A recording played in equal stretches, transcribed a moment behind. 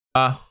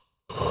Uh,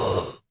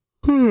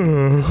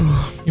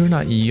 you're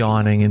not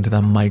yawning into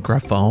the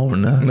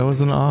microphone. That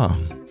was an ah.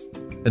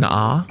 An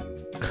ah?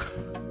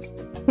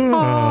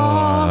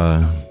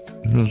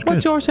 It was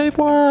What's good. your safe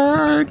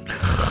word?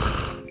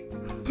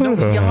 Don't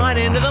yawn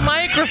into the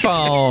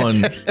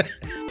microphone.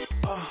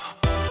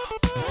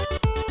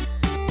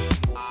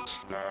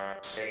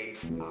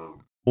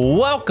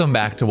 Welcome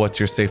back to What's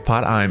Your Safe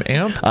Pod. I'm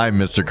Amp. I'm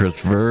Mr.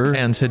 Christopher.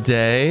 And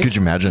today... Could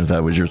you imagine if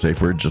that was your safe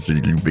word? Just a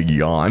big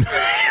yawn.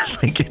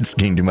 It's like it's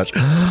getting too much.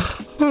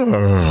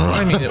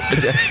 I mean,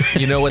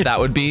 you know what that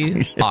would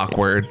be?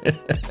 Awkward.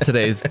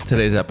 Today's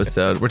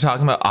episode. We're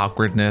talking about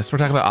awkwardness. We're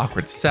talking about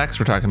awkward sex.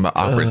 We're talking about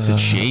awkward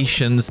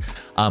situations.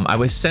 I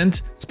was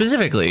sent a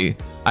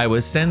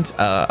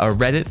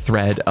Reddit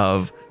thread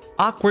of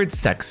awkward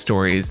sex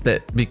stories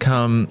that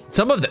become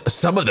some of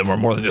them were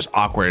more than just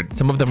awkward.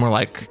 Some of them were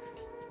like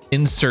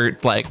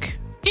insert like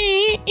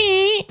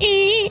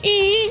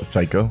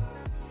Psycho.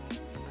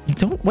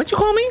 What'd you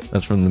call me?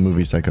 That's from the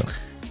movie Psycho.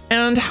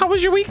 And how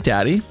was your week,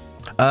 Daddy?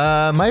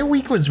 My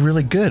week was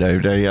really good.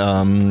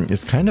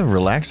 It's kind of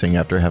relaxing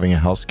after having a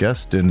house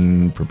guest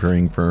and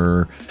preparing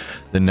for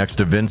the next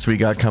events we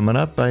got coming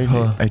up.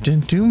 I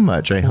didn't do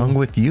much. I hung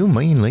with you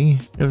mainly.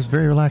 It was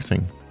very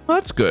relaxing.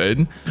 That's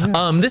good.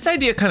 Yeah. This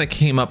idea kind of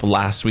came up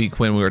last week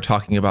when we were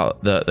talking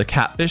about the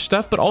catfish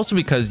stuff, but also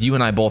because you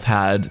and I both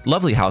had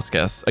lovely house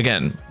guests.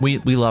 Again, we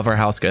love our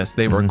house guests.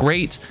 They were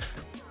great,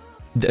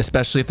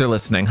 especially if they're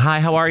listening. Hi,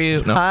 how are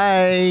you? No.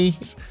 Hi.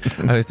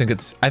 I always think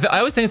it's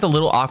a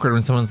little awkward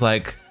when someone's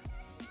like,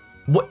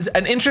 what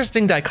an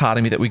interesting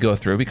dichotomy that we go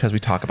through because we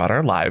talk about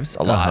our lives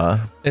a lot.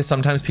 Is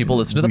sometimes people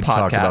listen to the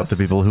podcast. Talk about the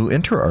people who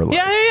enter our lives.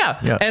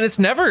 Yeah. And it's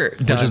never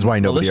done. Which is why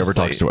nobody ever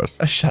talks to us.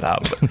 Shut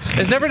up.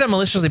 It's never done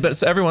maliciously,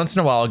 but every once in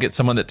a while I'll get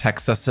someone that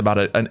texts us about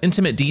an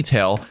intimate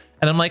detail,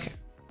 and I'm like,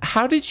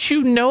 how did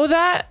you know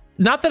that?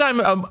 Not that I'm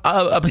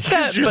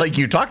upset. But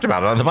you talked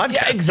about it on the podcast.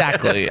 Yeah,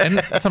 exactly.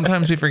 And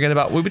sometimes we forget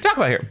about what we talk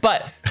about here.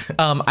 But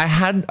I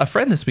had a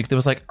friend this week that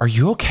was like, are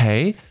you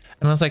okay?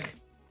 And I was like,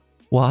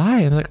 why?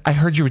 And like, I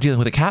heard you were dealing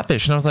with a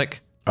catfish. And I was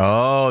like,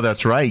 oh,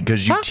 that's right.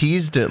 Because you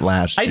teased it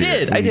last year. I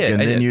did.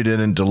 And then you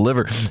didn't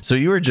deliver. So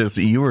you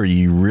were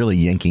really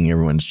yanking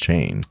everyone's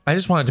chain. I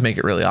just wanted to make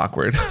it really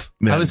awkward.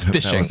 I was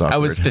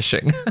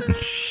fishing.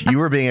 You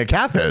were being a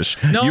catfish.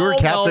 No, you were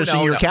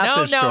catfishing your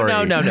catfish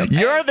story. No.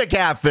 You're the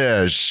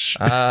catfish.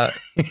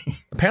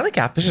 Apparently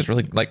catfish is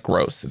really like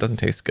gross. It doesn't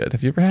taste good.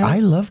 Have you ever had it? I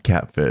love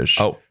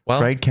catfish. Oh, well.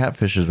 Fried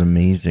catfish is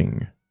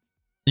amazing.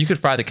 You could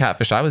fry the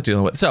catfish I was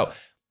dealing with. So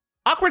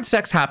awkward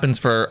sex happens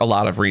for a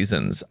lot of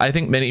reasons. I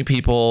think many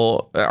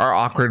people are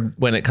awkward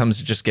when it comes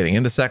to just getting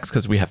into sex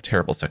because we have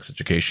terrible sex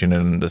education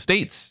in the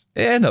States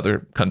and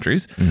other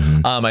countries.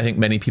 Mm-hmm. I think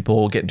many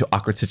people get into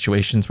awkward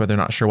situations where they're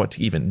not sure what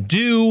to even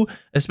do,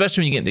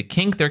 especially when you get into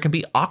kink. There can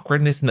be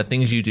awkwardness in the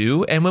things you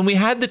do. And when we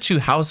had the two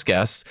house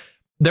guests,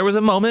 there was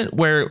a moment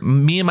where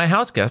me and my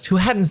house guest, who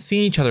hadn't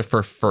seen each other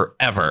for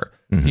forever,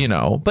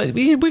 but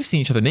we've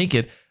seen each other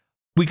naked.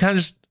 We kind of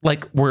just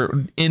like were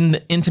in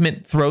the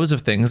intimate throes of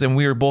things, and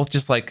we were both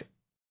just like,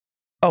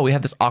 oh, we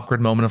had this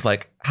awkward moment of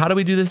like, how do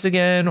we do this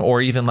again?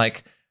 Or even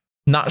like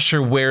not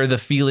sure where the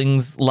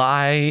feelings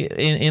lie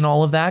in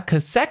all of that.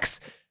 Because sex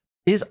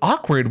is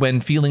awkward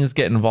when feelings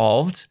get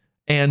involved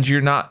and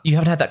you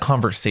haven't had that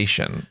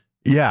conversation.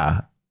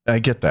 Yeah, I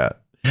get that.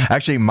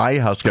 Actually, my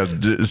house guest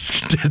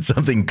did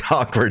something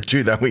awkward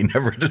too that we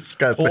never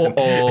discussed.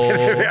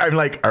 I'm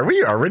like, are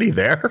we already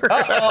there?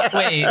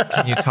 Wait,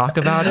 can you talk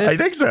about it? I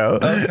think so.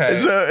 Okay.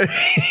 So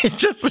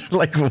just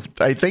like,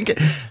 I think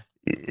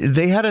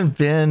they hadn't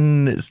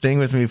been staying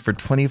with me for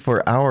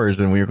 24 hours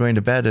and we were going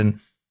to bed and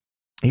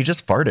he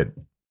just farted.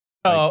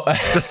 Oh,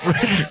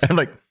 I'm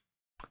like,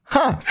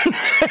 huh.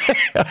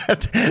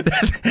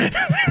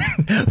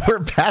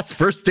 We're past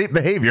first date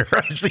behavior.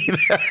 I see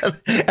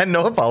that. And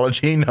no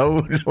apology.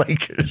 No,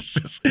 like, it's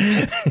just.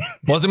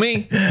 Wasn't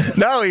me.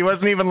 No, he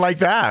wasn't even like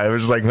that. It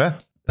was just like, meh.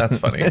 That's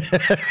funny.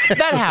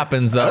 That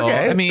happens though.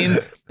 Okay. I mean,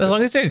 as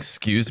long as they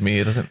excuse me,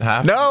 it doesn't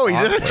have No, to be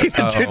he didn't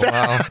awkward. even do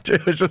that. Wow.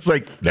 It was just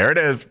like, there it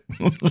is.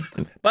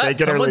 But Take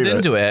it or someone's leave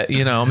into it.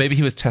 Maybe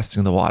he was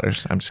testing the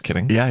waters. I'm just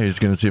kidding. Yeah, he was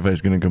going to see if I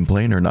was going to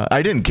complain or not.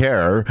 I didn't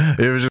care.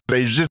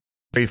 It's just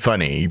very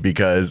funny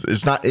because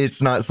it's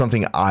not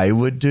something I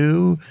would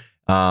do.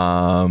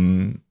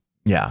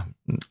 Yeah.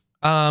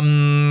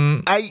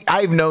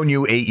 I've known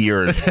you 8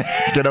 years.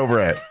 Get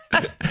over it.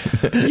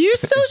 You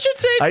still should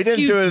say excuse I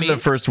didn't do it me. in the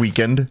first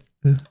weekend.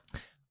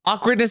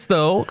 Awkwardness,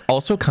 though,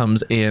 also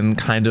comes in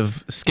kind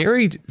of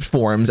scary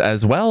forms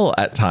as well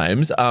at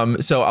times.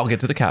 So I'll get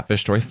to the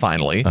catfish story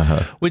finally,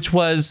 which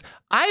was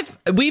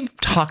we've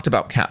talked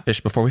about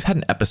catfish before. We've had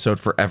an episode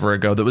forever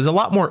ago that was a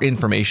lot more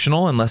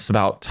informational and less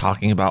about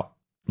talking about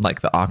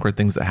like the awkward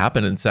things that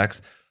happen in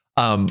sex.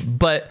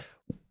 But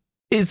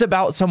it's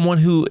about someone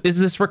who is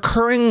this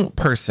recurring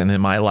person in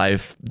my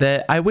life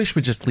that I wish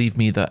would just leave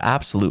me the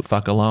absolute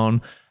fuck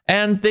alone.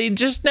 And they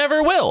just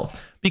never will,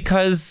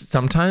 because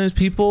sometimes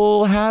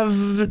people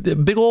have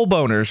big old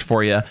boners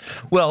for you.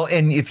 Well,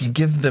 and if you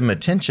give them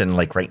attention,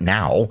 like right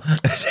now,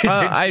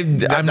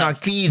 I'm not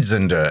feeds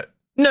into it.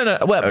 No.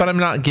 Well, but I'm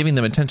not giving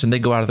them attention. They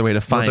go out of their way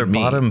to find they're me.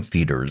 Bottom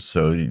feeders,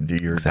 so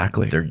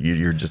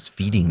you're just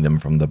feeding them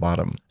from the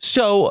bottom.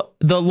 So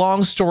the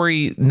long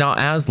story, not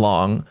as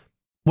long.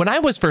 When I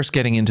was first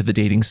getting into the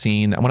dating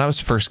scene, when I was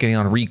first getting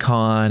on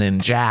Recon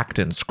and Jacked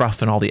and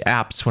Scruff and all the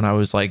apps, when I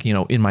was like,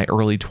 in my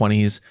early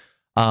 20s,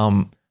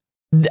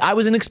 I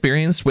was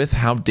inexperienced with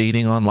how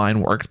dating online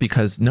worked,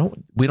 because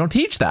we don't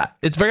teach that.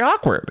 It's very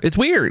awkward. It's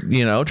weird,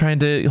 trying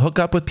to hook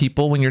up with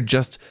people when you're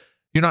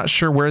not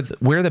sure where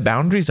the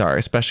boundaries are,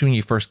 especially when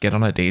you first get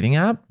on a dating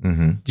app.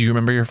 Mm-hmm. Do you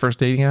remember your first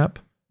dating app?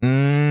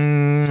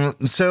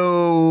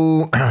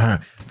 So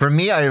for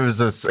me, it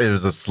was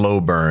a slow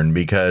burn,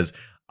 because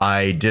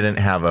I didn't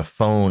have a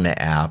phone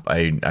app.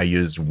 I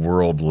used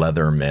World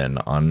Leatherman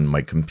on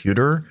my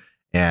computer,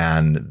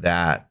 and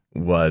that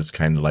was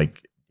kind of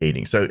like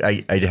dating. So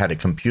I had a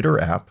computer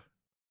app.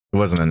 It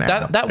wasn't an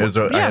app.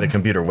 I had a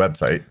computer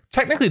website.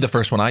 Technically, the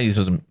first one I used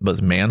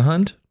was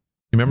Manhunt.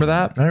 You remember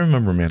that? I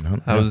remember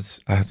Manhunt.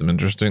 I had some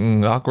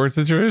interesting, awkward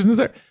situations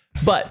there.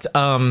 But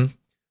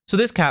so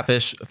this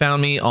catfish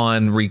found me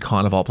on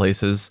Recon, of all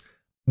places.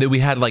 That we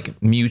had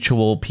like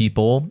mutual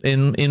people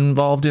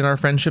involved in our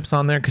friendships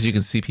on there, because you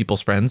can see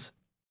people's friends.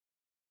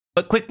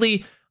 But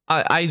quickly,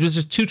 I was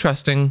just too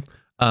trusting.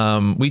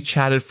 We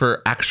chatted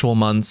for actual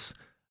months.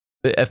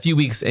 A few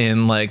weeks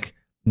in, like,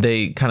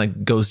 they kind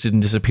of ghosted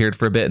and disappeared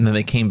for a bit, and then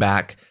they came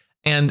back.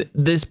 And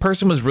this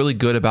person was really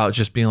good about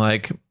just being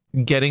like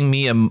getting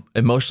me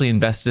emotionally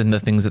invested in the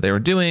things that they were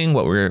doing,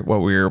 what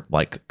we were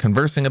like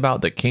conversing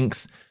about, the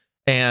kinks,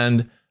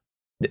 and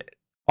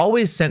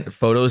always sent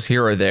photos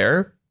here or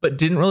there, but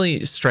didn't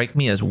really strike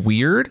me as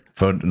weird.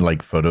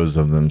 Like photos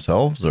of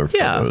themselves, or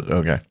photos?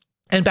 Okay.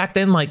 And back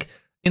then, like,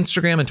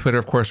 Instagram and Twitter,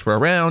 of course, were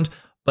around,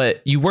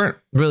 but you weren't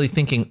really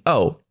thinking,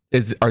 are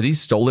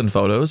these stolen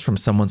photos from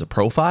someone's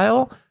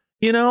profile?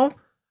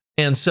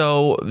 And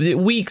so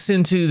weeks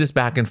into this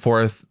back and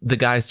forth, the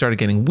guy started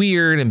getting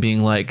weird and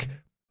being like,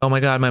 oh my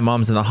God, my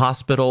mom's in the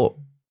hospital.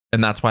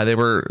 And that's why they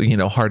were,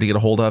 hard to get a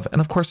hold of. And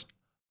of course,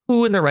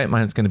 who in their right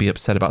mind is going to be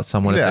upset about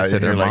someone if they say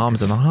their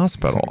mom's in the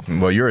hospital?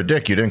 Well, you're a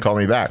dick. You didn't call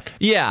me back.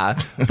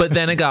 Yeah. But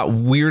then it got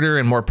weirder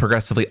and more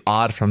progressively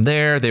odd from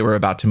there. They were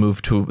about to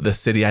move to the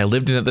city I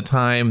lived in at the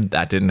time.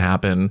 That didn't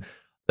happen.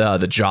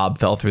 The job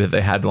fell through that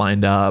they had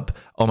lined up.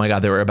 Oh my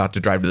God, they were about to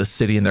drive to the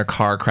city and their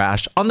car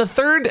crashed. On the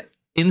third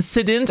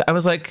incident, I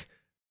was like,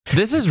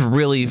 this is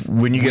really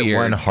when you weird. Get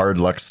one hard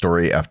luck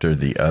story after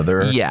the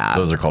other. Yeah.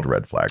 Those are called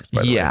red flags,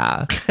 by the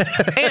way.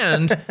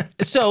 And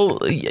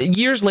so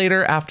years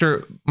later,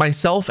 after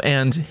myself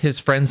and his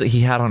friends that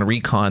he had on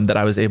Recon that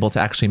I was able to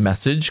actually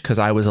message, because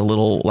I was a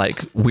little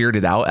like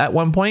weirded out at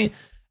one point,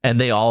 and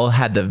they all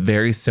had the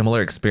very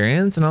similar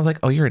experience. And I was like,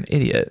 oh, you're an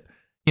idiot.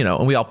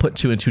 And we all put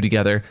two and two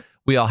together.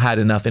 We all had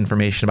enough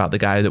information about the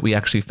guy that we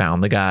actually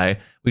found the guy.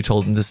 We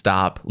told him to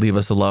stop, leave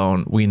us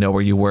alone. We know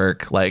where you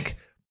work. Like,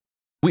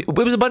 it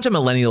was a bunch of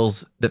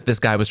millennials that this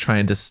guy was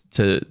trying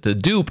to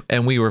dupe,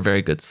 and we were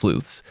very good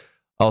sleuths.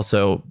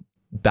 Also,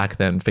 back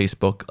then,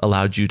 Facebook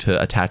allowed you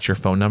to attach your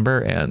phone number,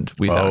 and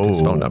we found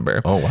his phone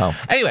number. Oh, wow.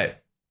 Anyway,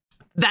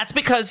 that's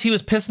because he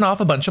was pissing off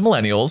a bunch of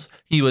millennials.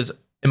 He was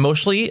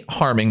emotionally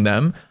harming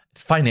them,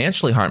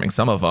 financially harming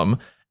some of them,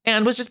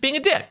 and was just being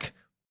a dick.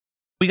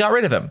 We got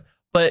rid of him.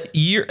 But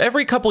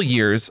every couple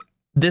years,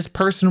 this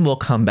person will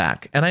come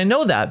back. And I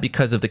know that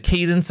because of the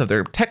cadence of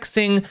their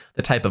texting,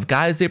 the type of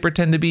guys they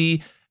pretend to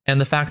be,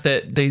 and the fact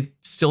that they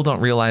still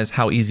don't realize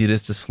how easy it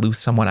is to sleuth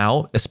someone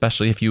out,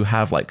 especially if you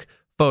have like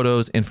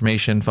photos,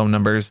 information, phone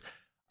numbers.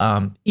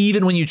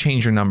 Even when you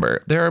change your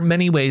number, there are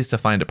many ways to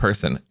find a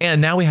person. And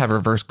now we have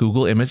reverse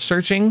Google image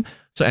searching.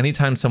 So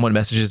anytime someone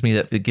messages me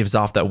that it gives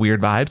off that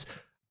weird vibes,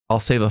 I'll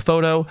save a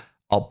photo,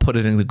 I'll put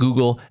it into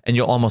Google, and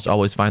you'll almost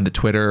always find the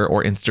Twitter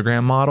or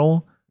Instagram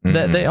model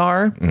that they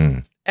are.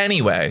 Mm.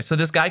 Anyway, so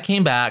this guy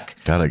came back.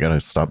 God, I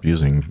gotta stop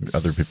using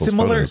other people's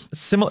photos.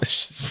 Similar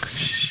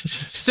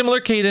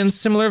cadence,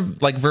 similar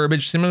like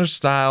verbiage, similar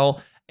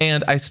style.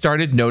 And I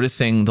started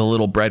noticing the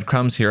little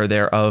breadcrumbs here or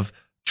there of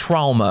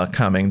trauma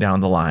coming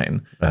down the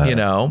line,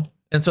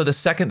 And so the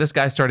second this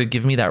guy started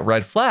giving me that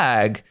red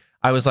flag,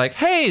 I was like,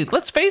 hey,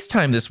 let's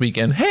FaceTime this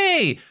weekend.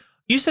 Hey,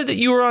 you said that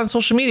you were on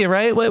social media,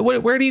 right?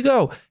 Where do you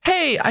go?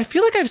 Hey, I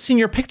feel like I've seen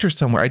your picture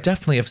somewhere. I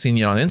definitely have seen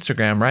you on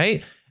Instagram,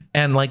 right?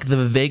 And like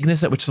the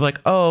vagueness at which they're like,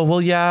 oh,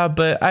 well, yeah,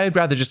 but I'd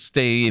rather just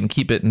stay and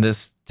keep it in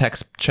this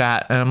text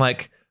chat. And I'm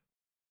like,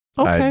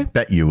 okay. I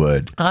bet you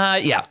would.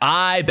 Yeah,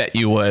 I bet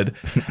you would.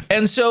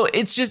 And so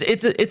it's just,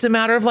 it's a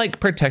matter of like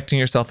protecting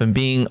yourself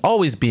and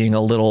always being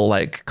a little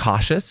like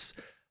cautious.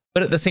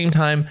 But at the same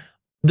time,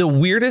 the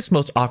weirdest,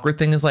 most awkward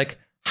thing is like,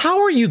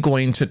 how are you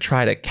going to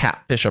try to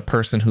catfish a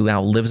person who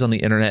now lives on the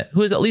internet,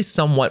 who is at least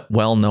somewhat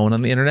well known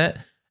on the internet,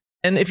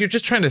 And if you're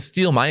just trying to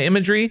steal my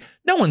imagery,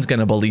 no one's going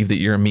to believe that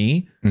you're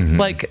me.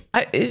 Like,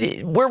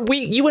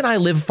 you and I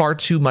live far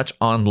too much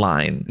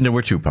online. No,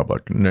 we're too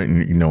public.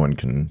 No one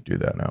can do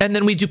that now. And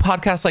then we do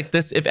podcasts like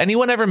this. If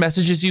anyone ever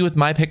messages you with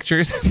my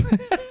pictures,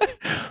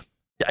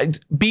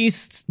 be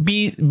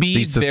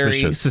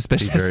very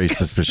suspicious. Be very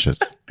suspicious.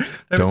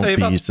 Don't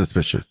be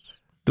suspicious.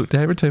 Did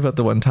I ever tell you about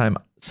the one time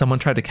someone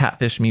tried to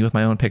catfish me with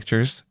my own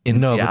pictures in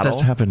Seattle? No, but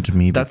that's happened to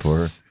me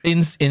before.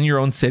 In your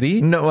own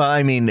city? No, well,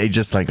 I mean,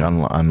 just like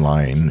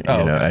online. Oh,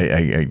 you know,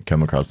 okay. I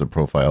come across the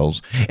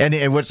profiles.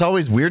 And what's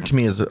always weird to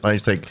me is I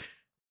was like,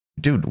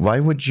 dude, why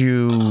would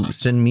you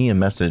send me a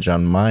message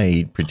on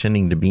my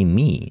pretending to be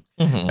me?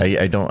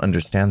 I don't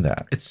understand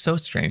that. It's so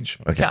strange.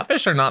 Okay.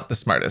 Catfish are not the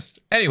smartest.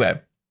 Anyway,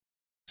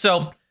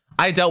 so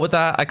I dealt with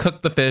that. I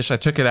cooked the fish. I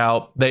took it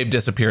out. They've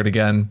disappeared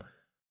again.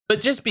 But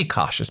just be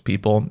cautious,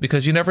 people,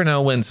 because you never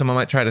know when someone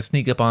might try to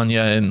sneak up on you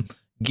and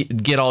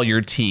get all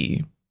your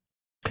tea.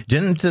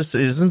 Isn't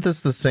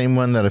this the same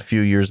one that a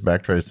few years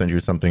back tried to send you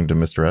something to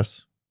Mr.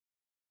 S?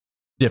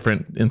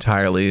 Different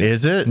entirely.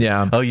 Is it?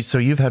 Yeah. Oh, so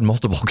you've had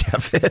multiple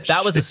catfish.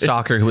 That was a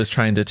stalker who was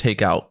trying to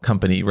take out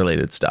company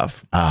related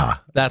stuff.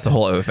 That's a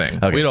whole other thing.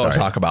 Okay, we don't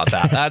talk about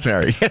that. That's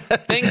sorry.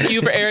 Thank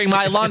you for airing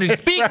my laundry.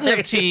 Speaking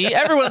of tea,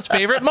 everyone's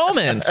favorite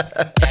moment.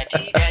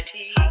 Daddy,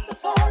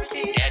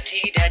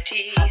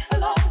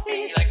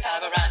 philosophy. He likes to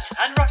have a rant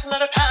and rocks in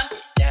leather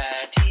pants.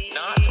 Daddy.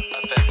 Not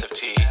offensive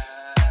tea.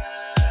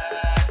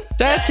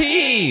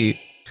 Daddy.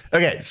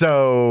 Okay,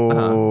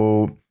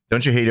 so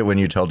don't you hate it when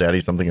you tell Daddy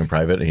something in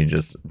private and he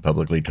just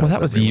publicly tells? Well,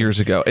 that was everyone? Years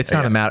ago. It's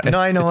not a matter. No,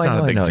 I know. It's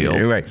not a big deal.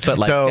 You're right. But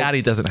like, So-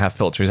 Daddy doesn't have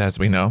filters, as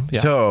we know.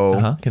 Yeah.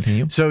 So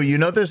continue. So you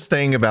know this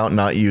thing about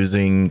not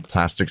using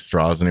plastic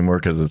straws anymore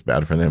because it's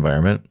bad for the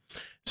environment.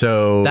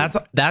 So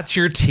that's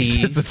your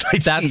tea. This is my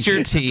That's tea. your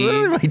It's tea.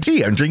 literally my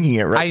tea. I'm drinking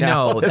it right I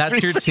now. know.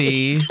 That's your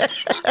tea.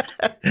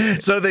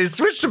 So they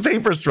switched to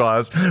paper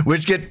straws,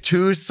 which get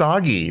too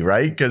soggy,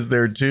 right? Because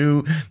they're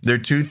too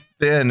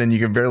thin and you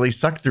can barely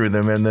suck through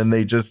them, and then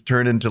they just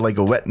turn into like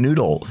a wet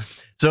noodle.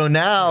 So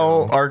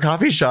now our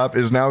coffee shop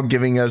is now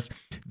giving us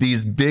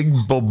these big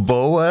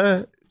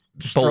boba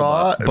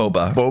straw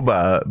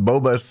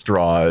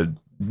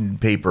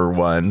paper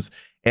ones.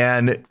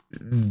 And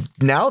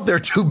now they're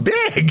too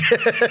big.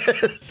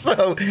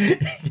 So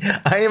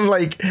I am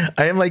like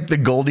the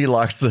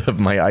Goldilocks of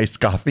my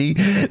iced coffee.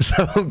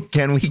 So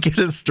can we get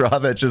a straw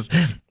that just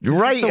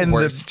right in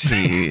worst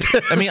tea?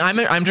 I mean,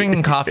 I'm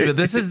drinking coffee, but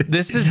this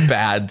is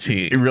bad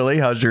tea. Really?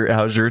 How's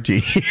your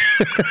tea?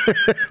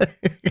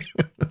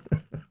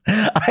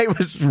 I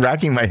was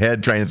racking my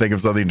head trying to think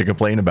of something to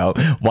complain about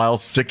while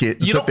sipping.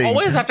 You don't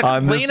always have to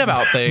complain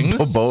about things.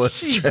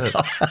 Jesus.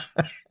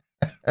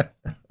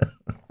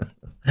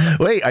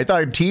 Wait, I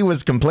thought tea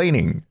was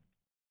complaining.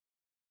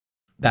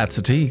 That's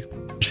a tea.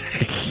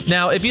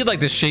 Now, if you'd like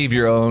to shave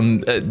your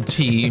own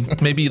tea,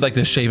 maybe you'd like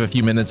to shave a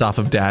few minutes off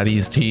of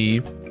Daddy's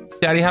tea.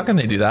 Daddy, how can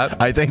they do that?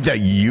 I think that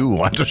you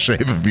want to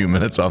shave a few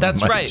minutes off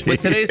That's of my right. tea.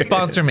 With today's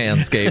sponsor,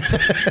 Manscaped.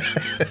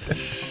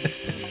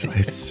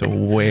 I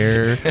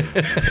swear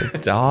to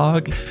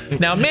dog.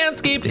 Now,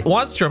 Manscaped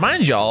wants to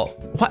remind y'all,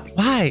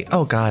 why?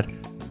 Oh, God.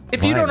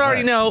 If you don't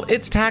already know,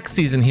 it's tax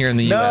season here in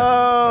the U.S.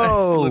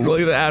 That's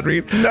literally the ad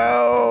read.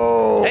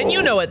 No. And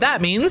you know what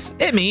that means.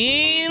 It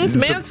means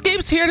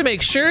Manscaped's here to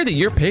make sure that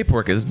your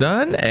paperwork is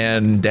done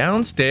and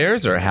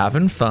downstairs are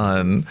having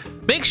fun.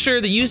 Make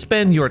sure that you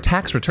spend your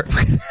tax return.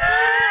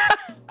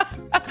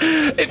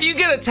 If you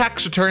get a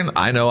tax return,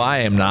 I know I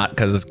am not,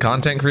 because it's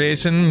content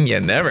creation.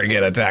 You never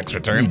get a tax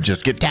return. You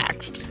just get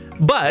taxed.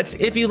 But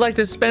if you'd like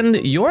to spend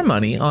your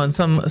money on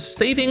some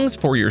savings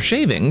for your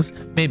shavings,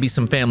 maybe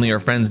some family or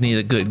friends need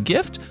a good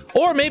gift,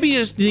 or maybe you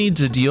just need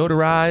to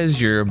deodorize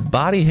your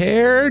body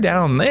hair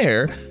down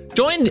there,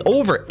 join the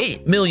over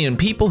 8 million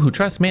people who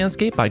trust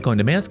Manscaped by going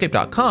to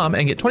manscaped.com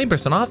and get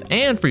 20% off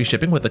and free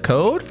shipping with the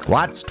code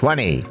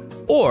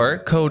Watts20 or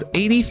code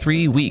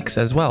 83weeks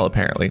as well,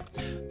 apparently.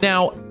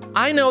 Now,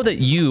 I know that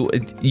you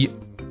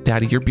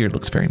Daddy, your beard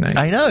looks very nice.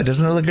 I know.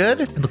 Doesn't it look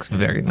good? It looks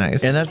very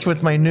nice. And that's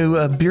with my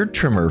new beard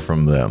trimmer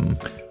from them.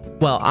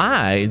 Well,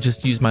 I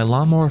just used my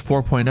Lawnmower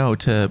 4.0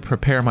 to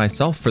prepare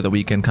myself for the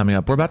weekend coming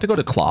up. We're about to go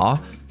to Claw,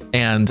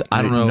 and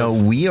I don't know. No,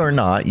 we are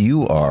not.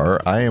 You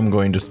are. I am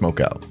going to smoke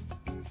out.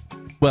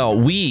 Well,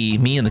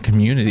 me and the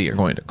community are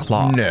going to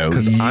Claw. No,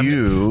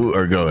 you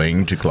are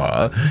going to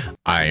Claw.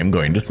 I am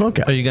going to smoke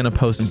out. Are you going to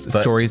post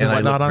stories and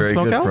whatnot on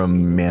Smoke Out?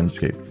 From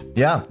Manscaped.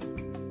 Yeah.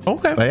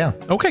 Okay. Oh, yeah.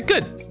 Okay,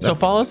 good. So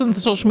follow us on the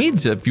social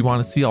media if you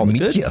want to see all the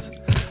goods.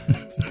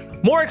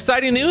 More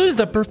exciting news,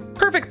 the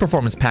perfect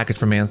performance package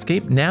from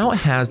Manscaped now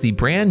has the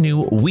brand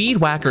new Weed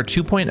Whacker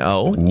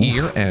 2.0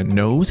 ear and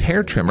nose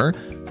hair trimmer.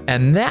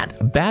 And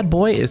that bad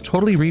boy is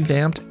totally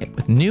revamped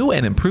with new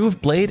and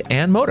improved blade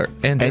and motor.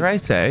 And dare I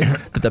say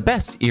that the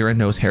best ear and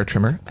nose hair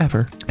trimmer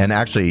ever. And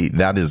actually,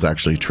 that is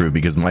actually true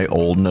because my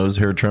old nose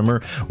hair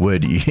trimmer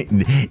would,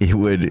 it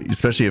would,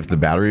 especially if the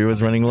battery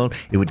was running low,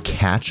 it would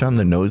catch on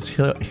the nose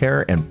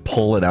hair and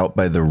pull it out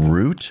by the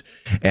root.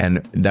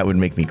 And that would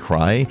make me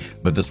cry.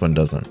 But this one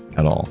doesn't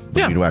at all.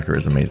 The Weed Whacker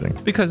is amazing.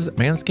 Because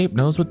Manscaped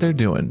knows what they're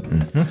doing.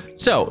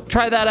 So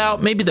try that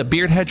out. Maybe the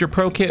Beard Hedger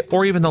Pro Kit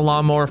or even the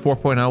Lawnmower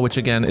 4.0, which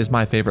again is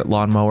my favorite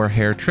lawnmower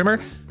hair trimmer,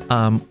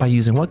 by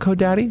using what code,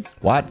 Daddy?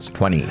 Watts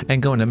 20.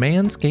 And going to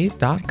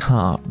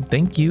manscaped.com.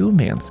 Thank you,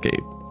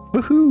 Manscaped.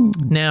 Woohoo.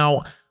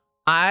 Now,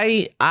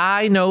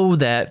 I know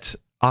that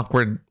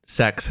awkward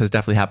sex has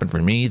definitely happened for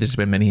me. There's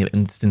been many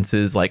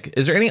instances. Like,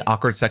 is there any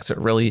awkward sex that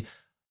really,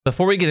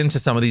 before we get into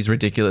some of these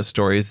ridiculous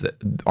stories that,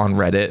 on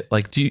Reddit,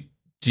 like, do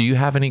you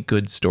have any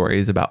good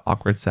stories about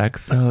awkward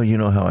sex? Oh, you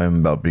know how I am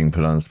about being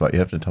put on the spot. You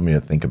have to tell me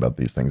to think about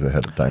these things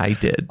ahead of time. I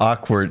did.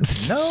 Awkward.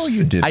 No,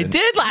 you didn't. I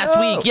did last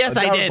week. Yes,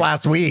 I That did. was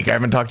last week. I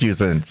haven't talked to you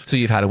since. So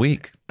you've had a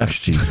week. Oh,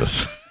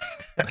 Jesus.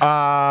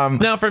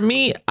 Now, for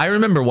me, I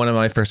remember one of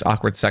my first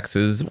awkward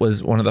sexes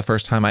was one of the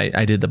first time I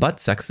did the butt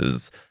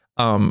sexes,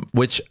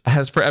 which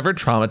has forever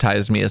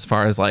traumatized me as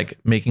far as like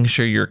making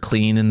sure you're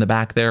clean in the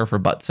back there for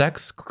butt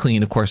sex.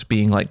 Clean, of course,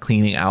 being like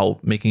cleaning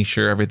out, making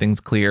sure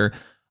everything's clear.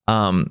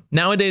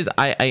 Nowadays,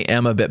 I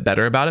am a bit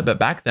better about it. But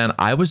back then,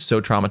 I was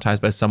so traumatized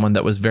by someone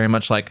that was very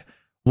much like,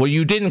 well,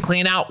 you didn't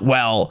clean out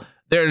well.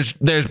 There's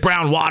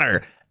brown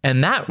water.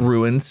 And that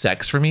ruined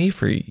sex for me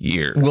for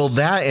years. Well,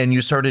 that and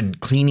you started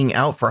cleaning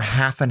out for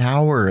half an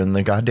hour in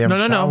the goddamn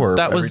shower. No.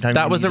 That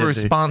was a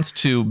response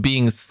to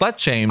being slut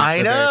shamed.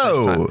 I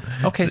know.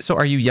 Okay, so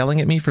are you yelling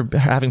at me for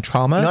having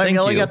trauma? No, I'm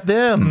yelling at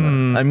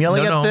them. I'm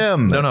yelling at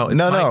them. No.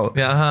 No.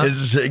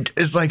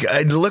 It's like,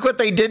 look what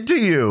they did to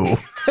you.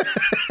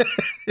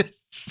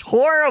 It's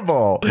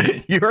horrible.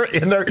 You're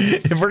in there.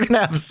 If we're gonna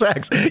have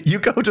sex, you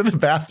go to the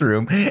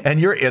bathroom and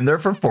you're in there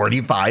for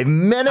 45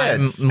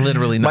 minutes. I'm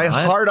literally not. My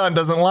hard on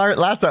doesn't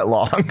last that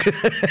long.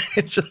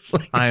 It's just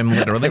like I'm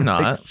literally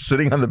not like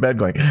sitting on the bed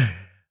going,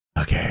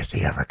 okay, so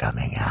you're ever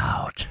coming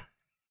out?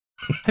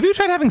 Have you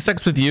tried having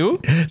sex with you?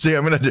 See,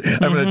 I'm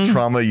gonna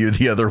trauma you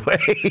the other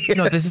way.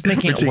 No, this is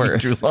making it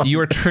worse. You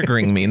are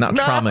triggering me, not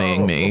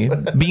traumaing me.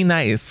 Be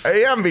nice. I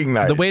am being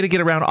nice. The way to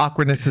get around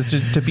awkwardness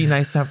is to be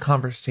nice and have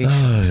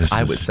conversations.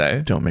 I would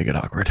say. Don't make it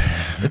awkward.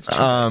 It's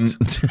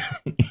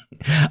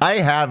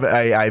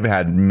I've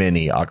had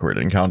many awkward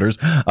encounters.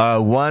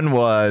 One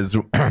was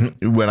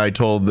when I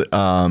told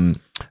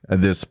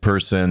this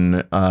person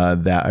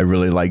that I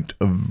really liked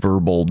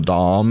verbal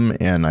dom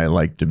and I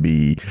like to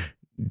be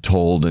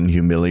told and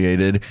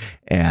humiliated,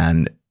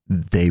 and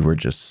they were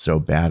just so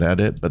bad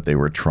at it, but they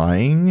were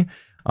trying.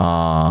 They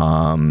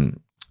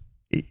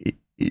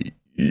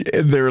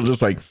were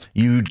just like,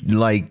 you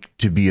like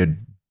to be a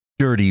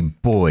dirty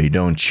boy,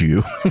 don't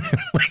you?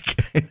 Like,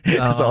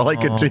 that's all I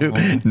could do,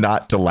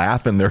 not to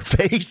laugh in their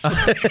face.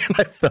 And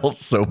I felt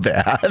so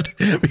bad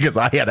because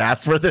I had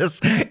asked for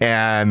this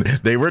and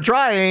they were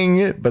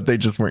trying, but they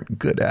just weren't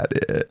good at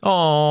it.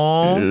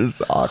 Oh, it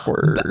was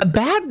awkward.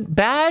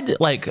 Bad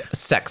like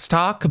sex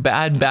talk.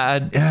 Bad.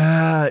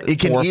 It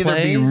can foreplay.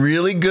 Either be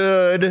really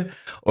good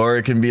or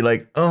it can be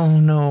like, oh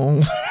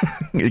no.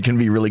 It can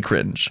be really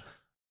cringe.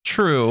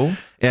 True.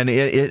 And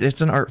it's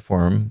an art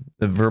form.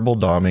 The verbal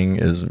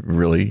doming is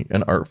really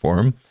an art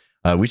form.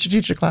 We should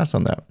teach a class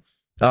on that.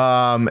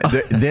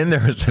 Then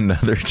there was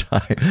another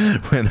time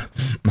when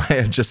I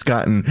had just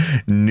gotten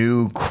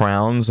new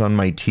crowns on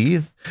my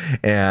teeth,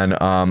 and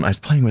I was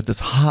playing with this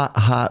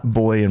hot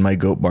boy in my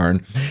goat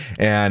barn,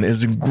 and it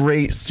was a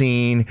great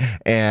scene.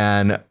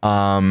 And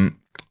I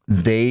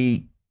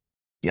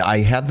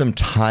had them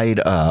tied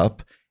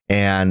up.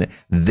 And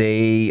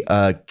they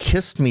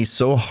kissed me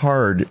so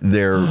hard,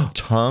 their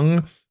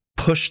tongue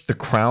pushed the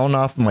crown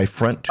off my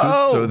front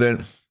tooth. So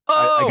then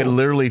I could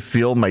literally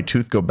feel my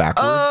tooth go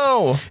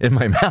backwards in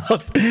my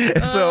mouth.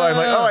 And so I'm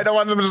like, I don't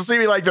want them to see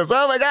me like this.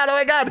 Oh my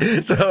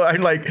God. So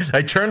I'm like,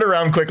 I turned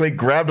around quickly,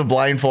 grabbed a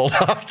blindfold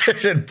off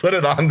and put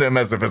it on them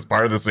as if it's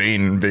part of the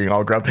scene, being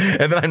all grumpy.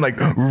 And then I'm like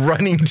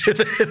running to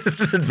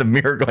the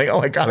mirror going,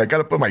 oh my God, I got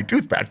to put my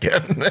tooth back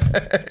in.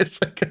 It's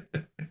like...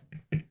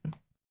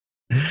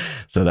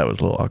 So that was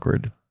a little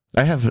awkward.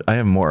 I have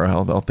more.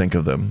 I'll think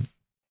of them.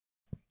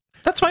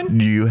 That's fine.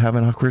 Do you have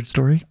an awkward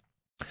story?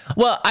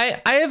 Well,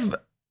 I have,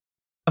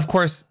 of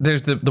course,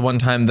 there's the one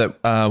time that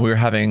we were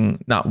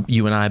having, not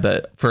you and I,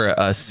 but for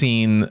a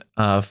scene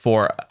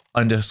for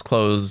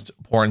undisclosed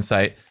porn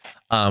site,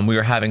 we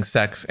were having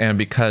sex, and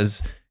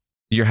because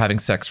you're having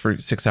sex for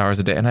 6 hours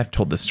a day, and I've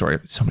told this story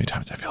so many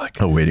times, I feel like.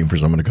 Oh, waiting for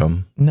someone to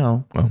come?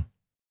 No. Oh.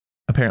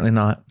 Apparently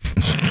not.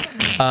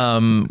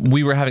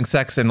 We were having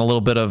sex and a little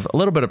bit of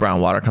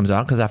brown water comes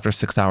out because after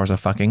 6 hours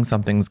of fucking,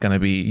 something's going to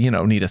be,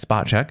 need a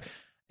spot check.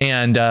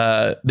 And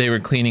they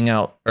were cleaning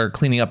up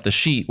the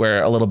sheet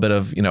where a little bit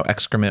of,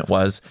 excrement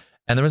was.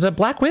 And there was a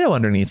black widow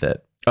underneath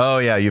it. Oh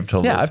yeah, you've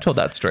told Yeah, us. I've told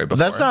that story before.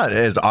 That's not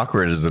as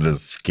awkward as it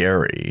is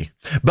scary.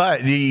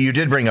 But you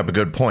did bring up a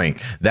good point.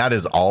 That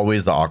is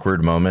always the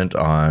awkward moment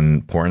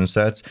on porn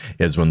sets,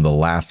 is when the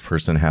last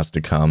person has to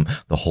come,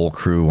 the whole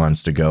crew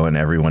wants to go and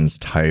everyone's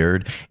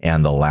tired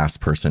and the last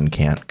person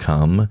can't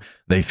come.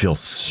 They feel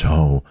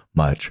so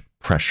much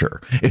pressure.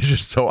 It's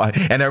just so,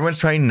 and everyone's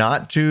trying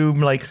not to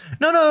like,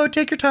 no,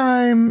 take your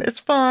time. It's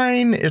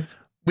fine.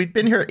 We've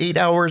been here 8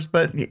 hours,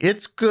 but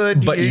it's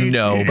good. But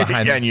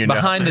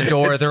behind the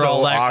door, It's they're all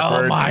so like,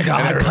 awkward. "Oh my And god,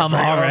 everyone's come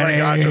like,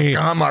 already! Oh my god, just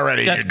come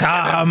already! Just You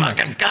come.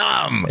 fucking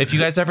come! If you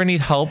guys ever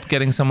need help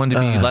getting someone to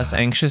be less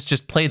anxious,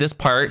 just play this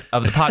part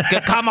of the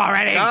podcast. Come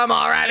already! Come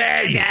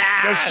already!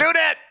 Yeah. Just shoot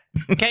it!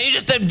 Can't you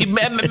just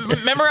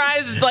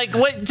memorize like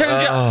what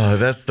turns you? Oh,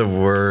 that's the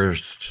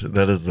worst.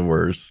 That is the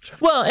worst.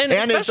 Well, and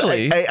And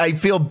especially, I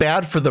feel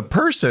bad for the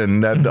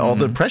person that all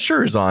the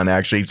pressure is on,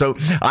 actually. So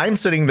I'm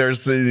sitting there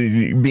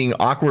being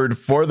awkward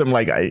for them.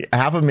 Like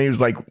half of me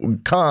is like,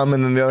 come.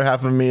 And then the other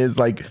half of me is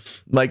like,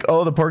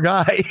 oh, the poor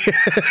guy.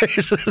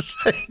 It's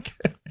just like,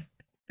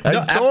 I'm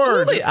torn.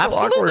 absolutely, It's so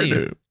absolutely.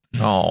 awkward.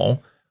 Oh,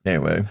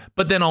 Anyway.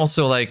 but then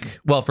also like,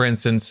 well, for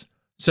instance,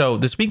 so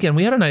this weekend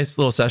we had a nice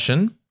little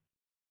session.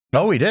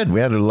 Oh, we did. We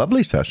had a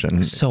lovely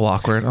session. So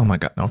awkward. Oh my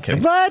god. Okay.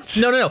 What?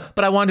 No.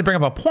 But I wanted to bring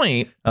up a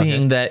point,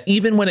 being that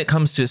even when it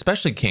comes to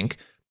especially kink,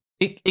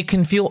 it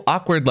can feel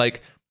awkward.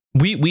 Like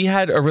we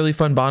had a really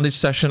fun bondage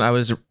session. I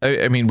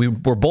mean, we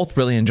were both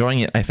really enjoying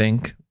it, I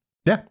think.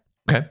 Yeah.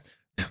 Okay.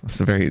 It's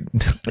a very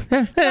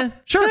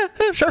Sure.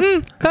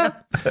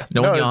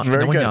 no one yawned.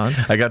 very No one good.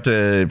 yawned. I got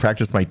to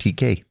practice my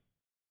TK.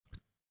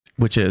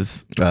 Which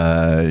is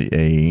A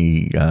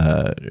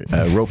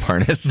rope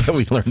harness that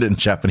we learned in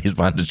Japanese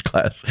bondage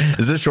class.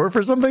 Is it short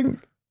for something?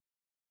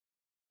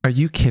 are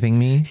you kidding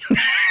me?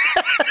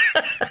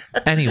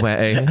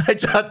 Anyway, I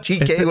thought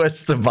TK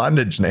was the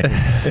bondage name.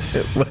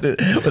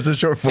 What's it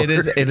short for?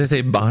 it is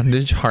a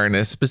bondage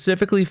harness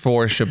specifically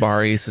for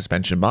shibari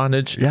suspension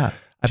bondage. Yeah.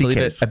 I believe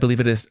TKs.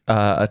 it is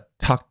a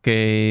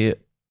take.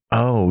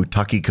 Oh,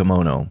 taki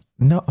kimono.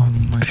 No, oh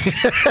my.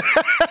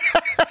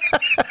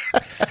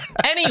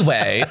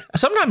 Anyway,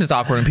 sometimes it's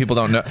awkward when people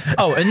don't know.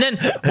 Oh, and then,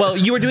 well,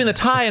 you were doing the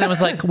tie, and I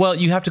was like, well,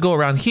 you have to go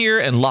around here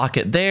and lock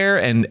it there,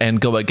 and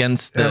go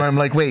against. And I'm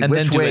like, wait, and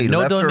which then do way, a no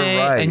left or dome,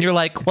 right? and you're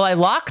like, well, I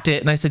locked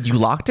it, and I said, you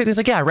locked it? He's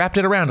like, yeah, I wrapped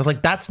it around. I was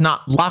like, that's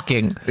not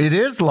locking. It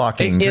is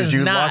locking It because is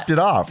you not. locked it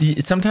off.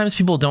 Sometimes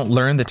people don't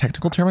learn the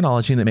technical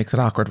terminology, and it makes it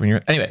awkward when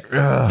you're. Anyway,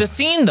 the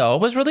scene though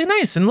was really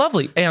nice and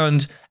lovely,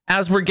 and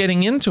as we're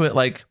getting into it,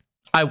 like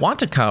I want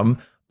to come,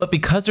 but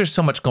because there's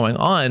so much going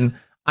on.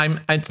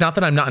 It's not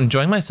that I'm not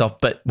enjoying myself,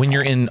 but when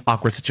you're in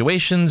awkward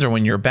situations or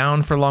when you're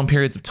bound for long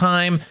periods of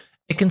time,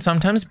 it can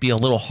sometimes be a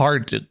little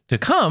hard to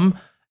come.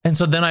 And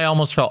so then I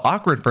almost felt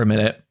awkward for a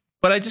minute,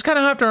 but I just kind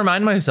of have to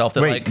remind myself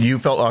that Wait, you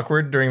felt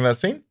awkward during that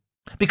scene?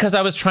 because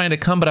I was trying to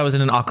come, but I was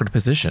in an awkward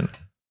position,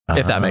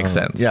 if that makes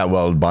sense. Yeah,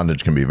 well,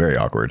 bondage can be very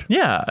awkward.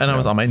 Yeah. And I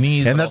was on my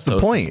knees. And but that's the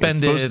also point. It's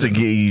suspended supposed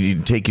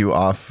to take you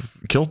off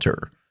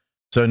kilter.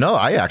 So no,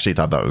 I actually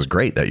thought that was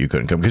great that you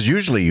couldn't come because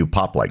usually you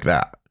pop like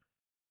that.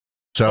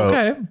 So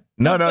Okay.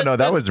 no, But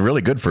that was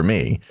really good for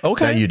me.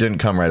 Okay. That you didn't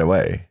come right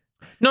away.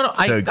 No, So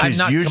I'm because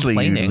not usually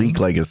complaining. you leak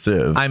like a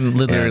sieve. I'm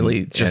literally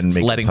and just make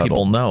a letting puddle.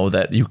 people know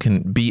that you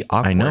can be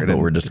awkward. I know, but and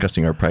we're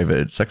discussing our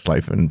private sex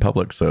life in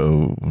public,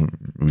 so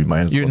we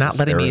might as You're well not just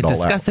letting air me it all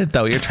discuss it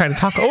though. You're trying to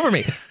talk over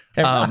me.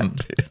 But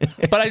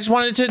I just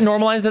wanted to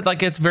normalize it.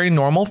 Like it's very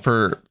normal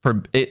for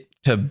it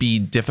to be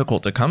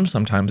difficult to come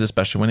sometimes,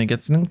 especially when it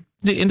gets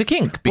into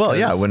kink. Well,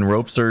 yeah, because- when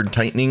ropes are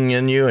tightening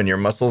in you and your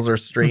muscles are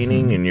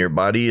straining and your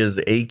body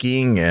is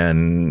aching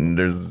and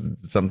there's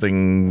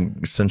something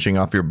cinching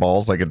off your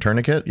balls like a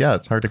tourniquet, yeah,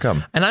 it's hard to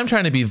come. and I'm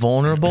trying to be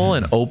vulnerable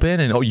and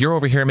open, and you're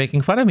over here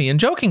making fun of me and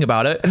joking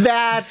about it.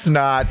 That's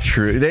not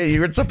true.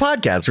 It's a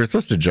podcast. We're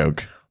supposed to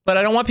joke. But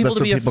I don't want people That's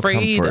to be what people come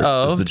afraid for, is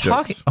of the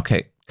talking. jokes.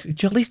 Okay,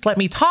 could you at least let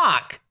me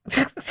talk?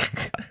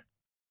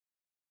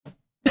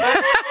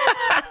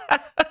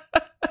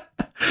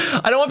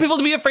 I don't want people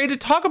to be afraid to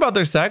talk about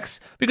their sex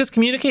because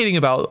communicating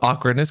about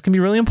awkwardness can be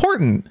really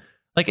important.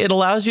 Like it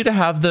allows you to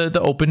have the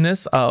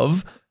openness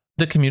of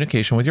the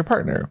communication with your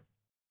partner.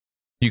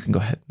 You can go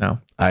ahead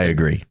now. I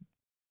agree.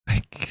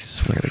 I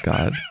swear to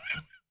God.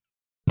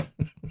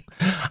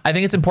 I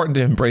think it's important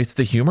to embrace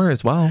the humor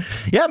as well.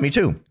 Yeah, me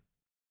too.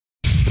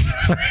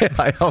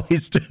 I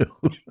always do.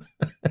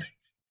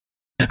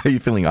 Are you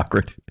feeling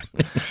awkward?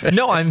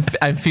 No, I'm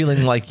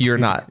feeling like you're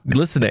not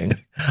listening.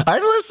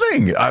 I'm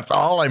listening. That's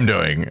all I'm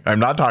doing. I'm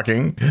not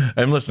talking.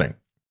 I'm listening.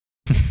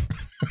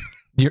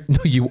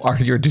 You are.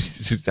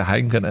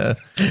 I'm gonna.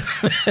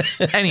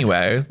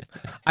 Anyway,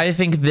 I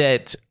think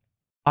that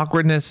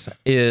awkwardness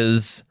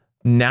is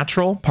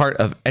natural part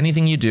of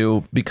anything you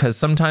do because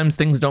sometimes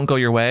things don't go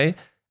your way,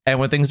 and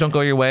when things don't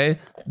go your way,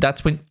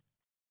 that's when.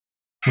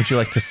 Would you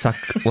like to suck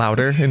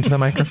louder into the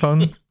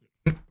microphone?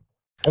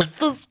 It's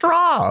the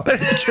straw.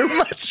 Too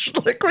much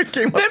liquid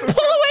came Then up.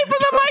 pull away from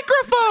the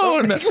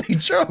microphone. Don't make me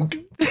choke.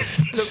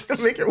 That's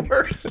gonna make it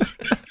worse.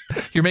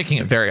 You're making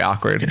it very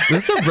awkward.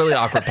 This is a really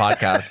awkward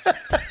podcast.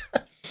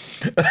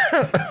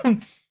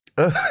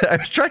 I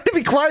was trying to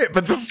be quiet,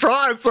 but the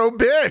straw is so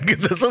big.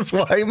 This is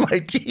why my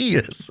tea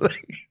is.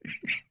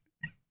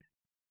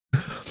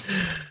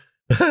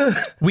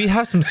 We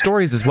have some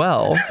stories as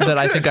well that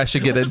I think I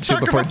should get Let's into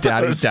talk before about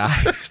Daddy those.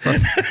 dies from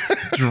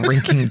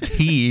drinking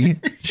tea.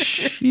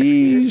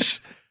 Sheesh.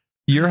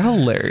 You're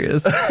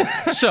hilarious.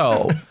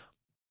 So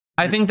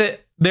I think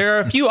that there are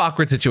a few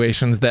awkward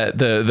situations that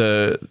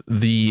the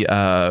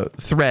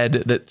thread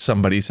that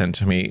somebody sent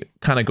to me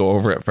kind of go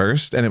over at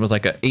first. And it was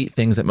like 8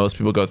 things that most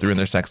people go through in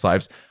their sex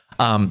lives.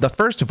 The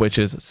first of which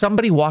is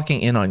somebody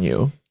walking in on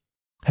you.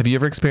 Have you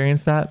ever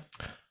experienced that?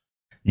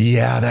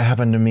 Yeah, that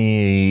happened to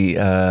me.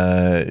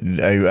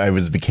 I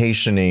was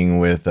vacationing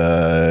with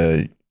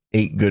 8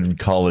 good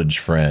college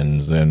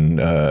friends, and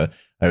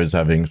I was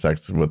having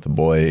sex with a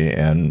boy,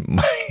 and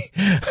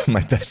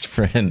my best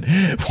friend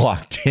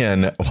walked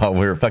in while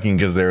we were fucking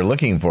because they were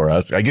looking for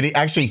us. I could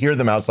actually hear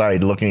them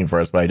outside looking for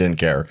us, but I didn't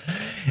care.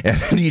 And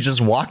he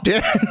just walked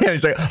in, and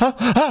he's like,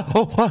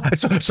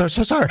 so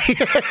sorry.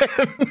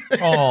 It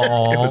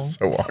Oh, was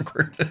so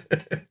awkward.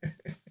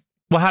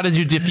 well, how did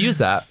you diffuse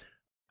that?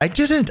 I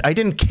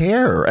didn't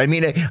care. I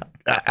mean,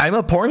 I'm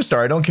a porn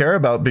star. I don't care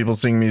about people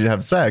seeing me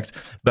have sex,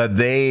 but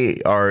they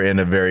are in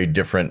a very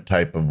different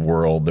type of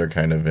world. They're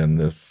kind of in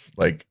this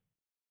like.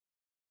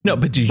 No,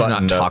 but did you not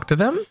buttoned up- talk to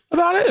them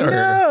about it? Or?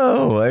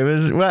 No,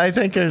 I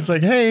think I was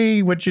like,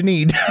 hey, what you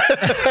need?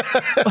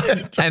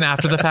 And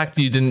after the fact,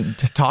 you didn't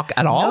talk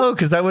at all? No,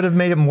 because that would have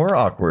made it more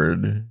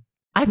awkward.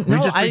 We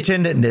just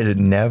pretended it had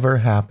never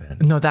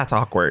happened. No, that's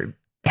awkward.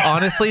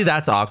 Honestly,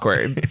 that's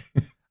awkward.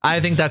 I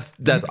think that's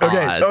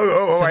Okay. odd.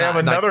 Oh, to I have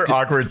not another do-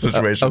 awkward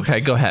situation. Okay,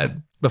 go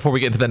ahead. Before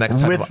we get into the next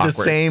type With of the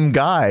awkward. same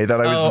guy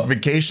that I was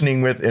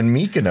vacationing with in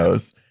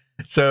Mykonos.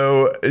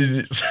 So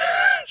in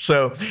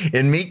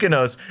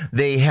Mykonos,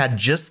 they had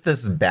just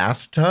this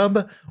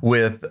bathtub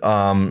with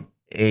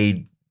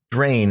a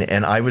drain,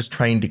 and I was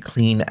trying to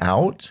clean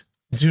out.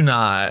 Do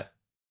not.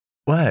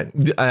 What?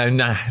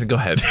 Nah, go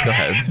ahead. Go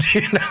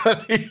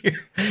ahead.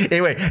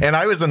 Anyway, and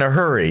I was in a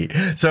hurry.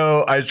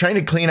 So I was trying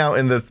to clean out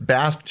in this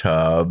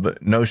bathtub,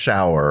 no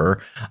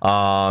shower.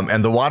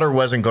 And the water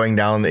wasn't going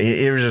down.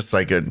 It was just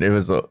like it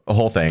was a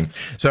whole thing.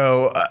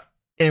 So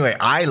anyway,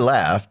 I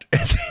left.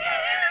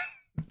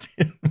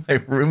 My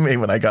roommate,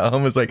 when I got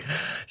home, was like,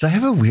 so I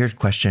have a weird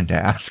question to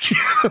ask you.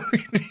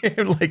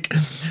 I'm like,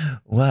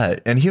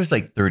 what? And he was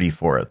like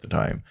 34 at the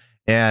time.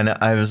 And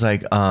I was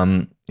like,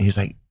 he's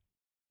like,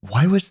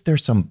 why was there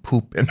some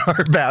poop in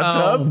our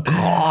bathtub? Oh,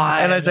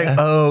 God. And I was like,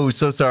 oh,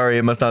 so sorry.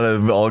 It must not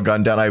have all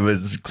gone down. I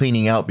was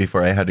cleaning out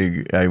before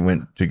I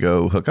went to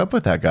go hook up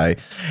with that guy.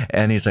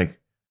 And he's like,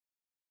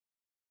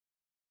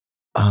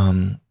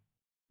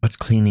 what's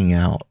cleaning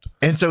out?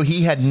 And so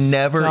he had he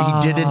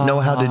didn't know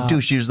how to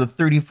douche. He was a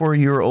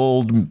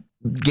 34-year-old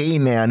gay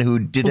man who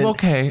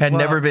had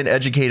never been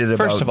educated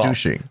first about of all,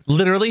 douching.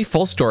 Literally,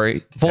 full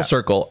story, full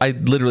circle. I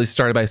literally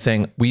started by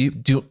saying we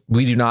do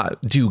not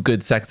do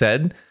good sex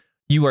ed.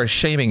 You are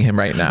shaming him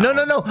right now.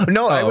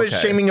 No. I was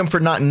shaming him for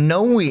not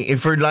knowing,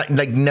 for like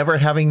never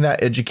having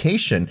that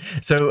education.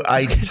 So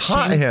I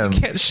taught him.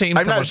 You can't shame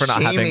I'm someone not for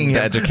not having shaming the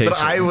him, education. But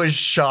I was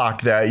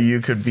shocked that you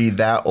could be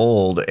that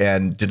old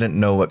and didn't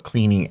know what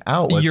cleaning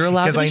out was. You're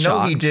allowed to be because I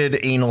know he shocked. did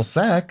anal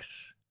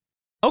sex.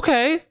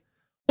 Okay.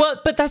 Well,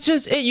 but that's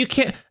just it. You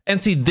can't.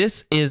 And see,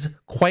 this is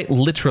quite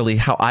literally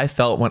how I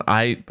felt when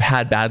I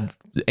had bad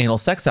anal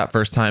sex that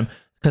first time,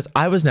 because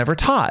I was never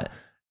taught.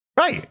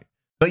 Right.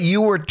 But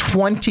you were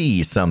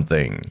 20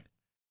 something.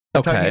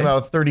 Okay. Talking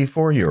about a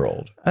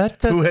 34-year-old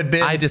who had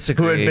been. I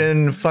disagree. Who had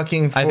been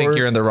fucking for I think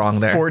you're in the wrong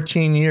there.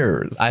 14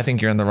 years. I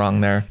think you're in the wrong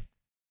there.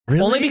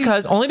 Really? Only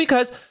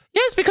because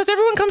yes, because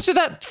everyone comes to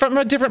that from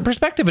a different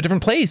perspective, a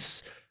different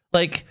place.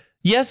 Like,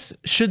 yes,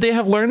 should they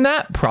have learned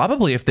that?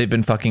 Probably, if they've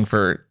been fucking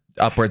for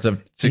upwards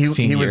of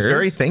 16 years. He was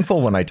very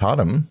thankful when I taught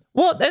him.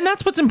 Well, and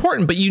that's what's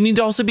important, but you need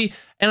to also be,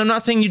 and I'm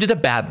not saying you did a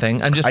bad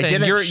thing. I'm just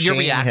saying your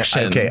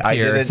reaction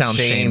here sounds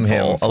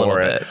shameful a little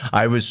bit.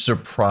 I was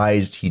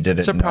surprised he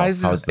didn't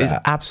Surprise know. How's is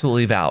that?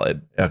 absolutely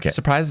valid. Okay.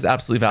 Surprise is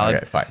absolutely valid.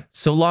 Okay, fine.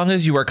 So long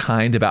as you are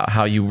kind about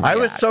how you react. I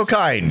was so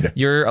kind.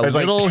 You're a was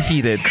like- little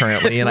heated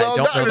currently, and Well, I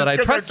don't know that I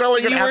it's 'cause I'm trust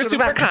telling that it you were after the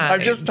super fact. kind.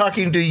 I'm just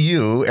talking to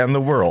you and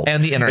the world.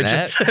 And the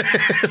internet.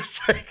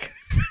 It's like,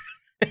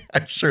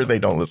 I'm sure they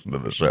don't listen to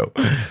the show,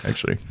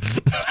 actually.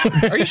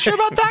 Are you sure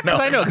about that?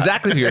 Because I know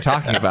exactly who you're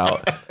talking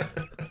about.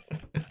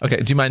 Okay,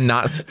 do you mind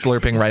not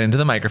slurping right into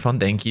the microphone?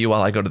 Thank you.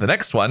 While I go to the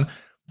next one.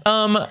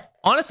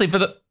 Honestly,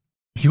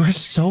 you are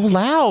so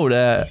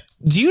loud.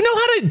 Do you know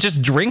how to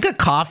just drink a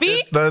coffee?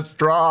 It's the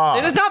straw.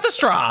 It is not the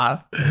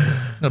straw.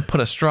 I'm gonna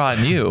put a straw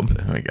in you.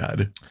 Oh my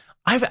God.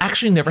 I've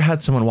actually never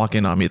had someone walk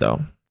in on me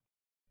though.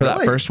 For that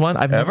Really? first one,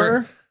 I've Ever?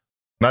 never.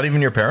 Not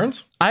even your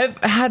parents? I've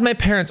had my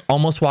parents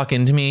almost walk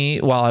into me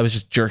while I was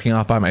just jerking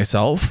off by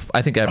myself.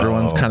 I think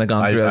everyone's kind of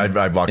gone through. I've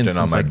walked in on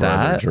instance my like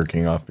brother that.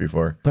 jerking off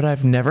before. But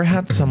I've never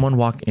had someone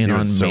walk in He on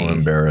was so me.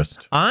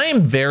 embarrassed.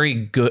 I'm very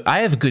good. I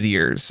have good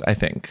ears, I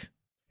think.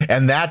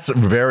 And that's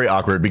very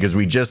awkward because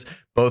we just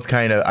both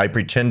I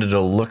pretended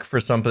to look for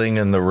something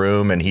in the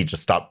room and he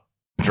just stopped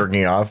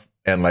jerking off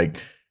and like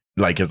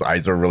like his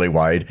eyes were really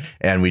wide,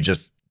 and we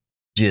just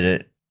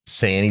didn't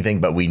say anything,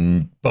 but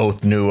we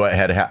both knew what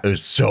had happened. It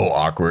was so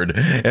awkward,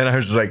 and I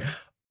was just like,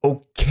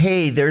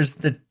 okay, there's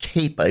the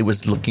tape I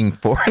was looking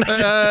for, and I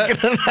just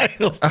took it and I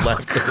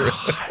left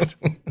it.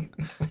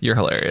 You're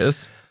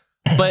hilarious.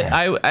 But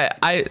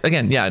I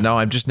again, yeah, no,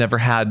 I've just never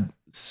had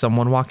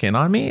someone walk in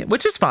on me,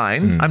 which is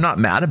fine. I'm not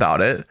mad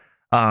about it.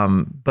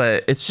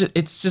 But it's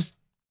just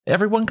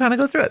everyone kind of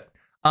goes through it.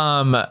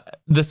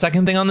 The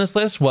second thing on this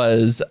list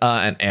was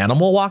an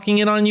animal walking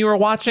in on you or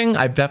watching.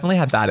 I've definitely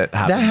had that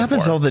happen. That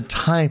happens all the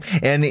time,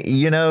 and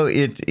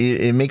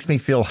it makes me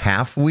feel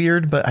half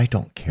weird, but I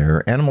don't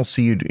care. Animals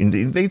see you;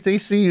 they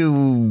see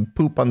you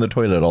poop on the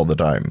toilet all the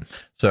time.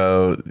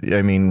 So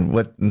I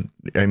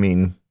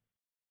mean,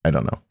 I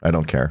don't know. I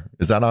don't care.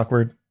 Is that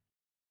awkward?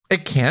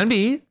 It can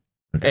be.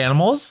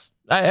 Animals.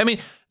 I mean,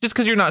 just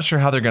because you're not sure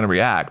how they're going to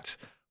react.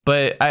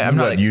 But I'm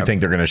not. You think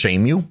they're going to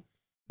shame you?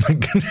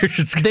 They're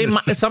just they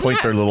might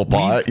point their little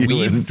paw at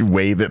you and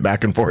wave it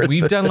back and forth.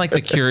 We've done like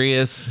the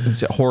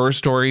curious horror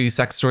story,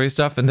 sex story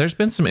stuff, and there's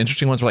been some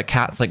interesting ones where like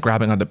cats like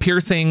grabbing onto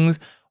piercings,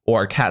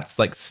 or cats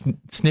like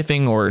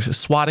sniffing or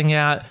swatting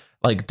at.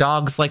 Like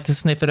dogs like to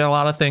sniff at a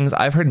lot of things.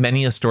 I've heard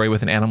many a story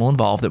with an animal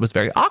involved that was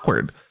very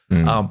awkward.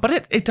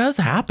 But it does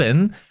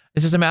happen.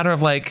 It's just a matter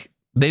of like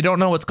they don't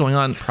know what's going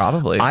on.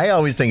 Probably. I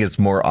always think it's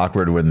more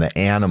awkward when the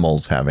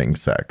animal's having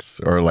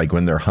sex, or like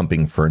when they're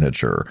humping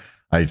furniture.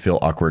 I feel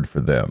awkward for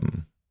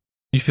them.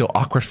 You feel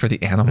awkward for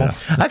the animal?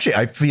 Yeah. Actually,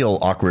 I feel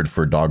awkward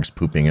for dogs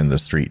pooping in the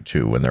street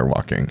too when they're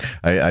walking.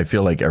 I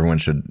feel like everyone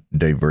should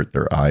divert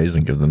their eyes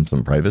and give them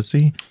some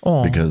privacy.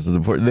 Aww. Because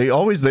they're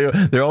always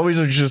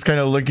just kind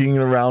of looking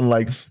around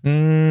like,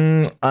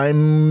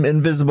 I'm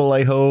invisible.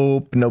 I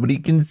hope nobody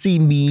can see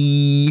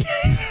me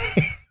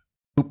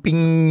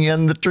pooping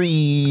in the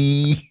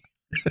tree.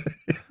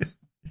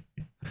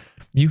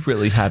 You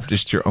really have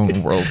just your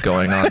own world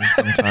going on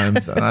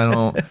sometimes, and I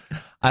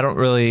don't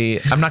really.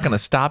 I'm not going to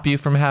stop you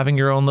from having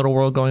your own little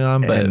world going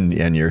on, but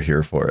and you're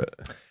here for it.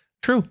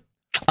 True.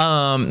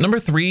 Number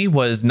 3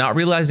 was not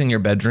realizing your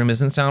bedroom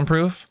isn't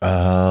soundproof.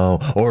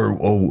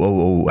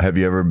 Oh! Have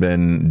you ever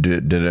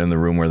did it in the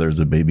room where there's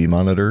a baby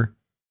monitor?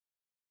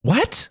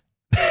 What?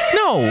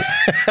 No.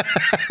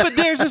 But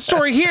there's a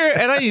story here,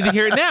 and I need to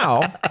hear it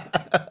now.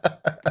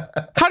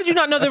 How did you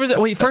not know there was?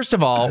 Wait, first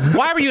of all,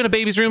 why were you in a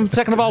baby's room?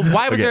 Second of all,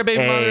 why was there a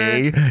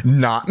baby monitor?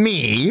 Not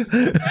me.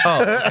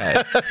 Oh,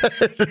 okay.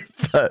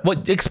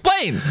 What?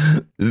 Explain.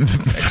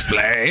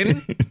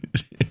 Explain.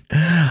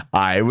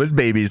 I was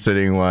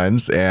babysitting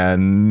once,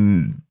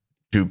 and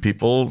 2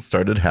 people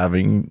started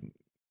having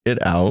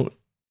it out.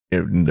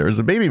 There was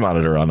a baby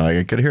monitor on.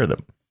 I could hear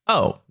them.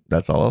 Oh,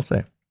 that's all I'll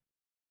say.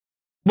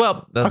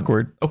 Well,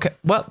 awkward. Okay.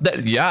 Well,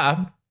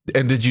 yeah.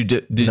 And did you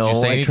say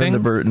anything?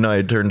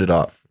 I turned it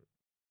off,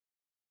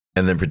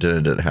 and then pretended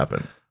it didn't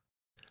happen.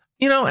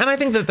 And I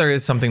think that there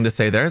is something to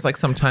say there. It's like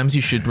sometimes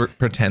you should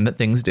pretend that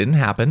things didn't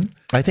happen.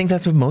 I think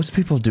that's what most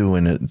people do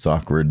when it's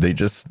awkward. They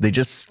just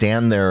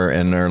stand there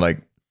and they're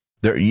like,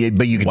 but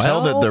you can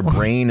tell that their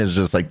brain is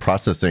just like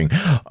processing.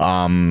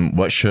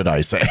 What should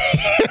I say?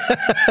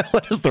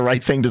 What is the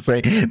right thing to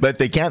say? But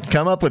they can't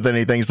come up with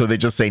anything, so they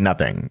just say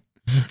nothing.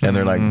 And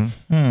they're like,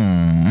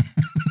 I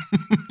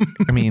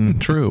mean,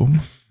 true.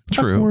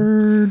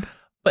 Awkward.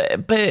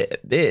 But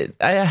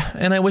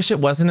I wish it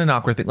wasn't an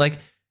awkward thing. Like,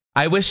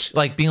 I wish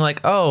like being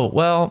like, oh,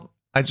 well,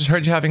 I just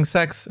heard you having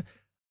sex.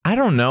 I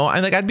don't know.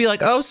 I'd be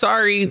like, oh,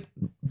 sorry,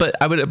 but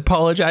I would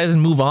apologize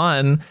and move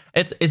on.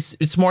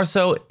 It's more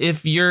so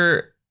if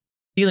you're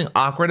feeling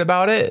awkward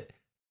about it,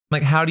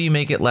 like, how do you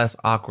make it less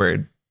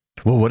awkward?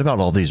 Well, what about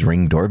all these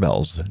Ring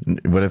doorbells?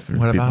 What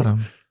about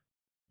them?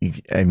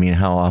 I mean,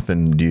 how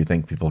often do you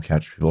think people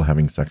catch people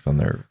having sex on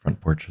their front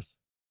porches?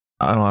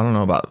 I don't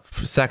know about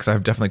sex.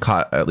 I've definitely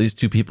caught at least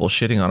 2 people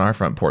shitting on our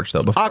front porch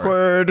though before.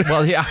 Awkward.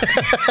 Well, yeah.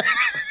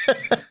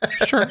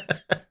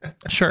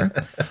 Sure.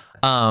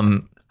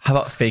 How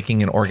about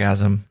faking an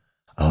orgasm?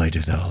 Oh, I do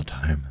that all the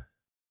time.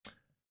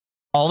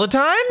 All the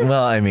time?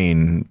 Well, I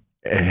mean,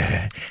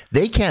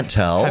 they can't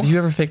tell. Have you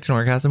ever faked an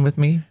orgasm with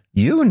me?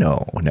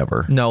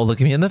 Never. No, look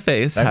at me in the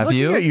face. Have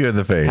you? At you in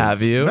the face.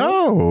 Have you?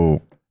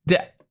 No.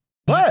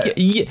 What?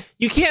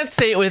 You can't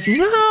say it with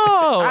no.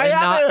 I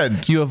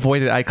haven't. You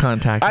avoided eye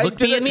contact. Look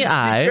me in the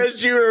eye.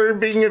 Because you are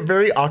being a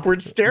very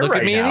awkward stare Look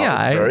right at me now. In the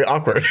eye. It's very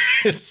awkward.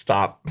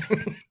 Stop.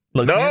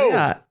 Look no. Me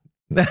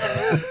in the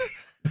eye.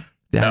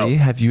 Daddy,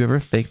 have you ever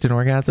faked an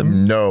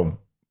orgasm? No.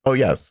 Oh,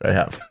 yes, I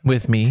have.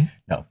 With me?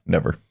 No,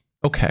 never.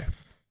 Okay.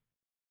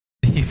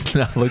 He's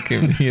not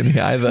looking me in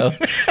the eye, though.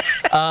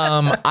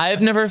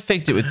 I've never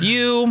faked it with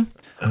you.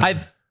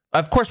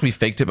 Of course, we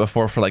faked it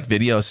before for like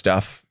video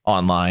stuff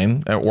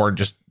online or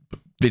just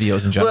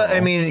videos in general. Well,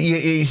 I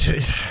mean,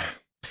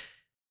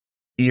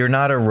 you're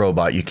not a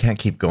robot. You can't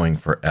keep going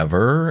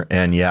forever.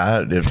 And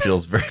yeah, it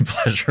feels very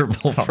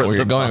pleasurable for where the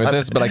you're going with bottom.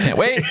 this, but I can't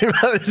wait.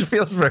 It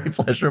feels very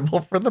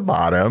pleasurable for the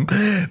bottom,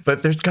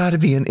 but there's got to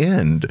be an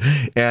end.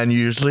 And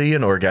usually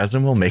an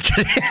orgasm will make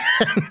it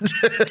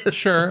end.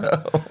 Sure.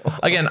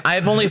 Again,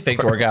 I've only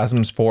faked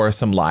orgasms for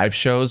some live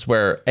shows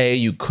where A,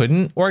 you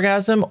couldn't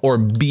orgasm, or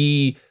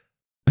B,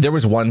 there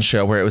was one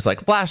show where it was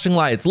like flashing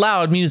lights,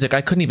 loud music.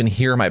 I couldn't even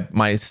hear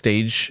my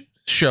stage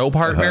show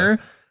partner.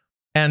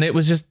 And it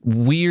was just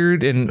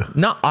weird and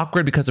not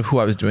awkward because of who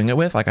I was doing it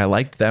with. Like, I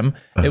liked them.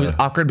 It was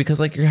awkward because,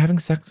 like, you're having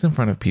sex in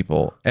front of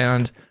people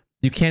and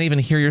you can't even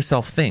hear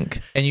yourself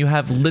think. And you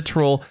have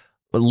literal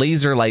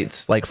laser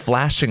lights like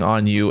flashing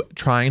on you,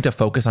 trying to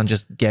focus on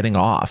just getting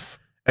off.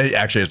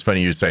 Actually, it's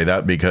funny you say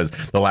that because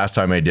the last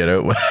time I did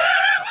it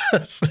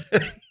was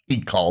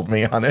he called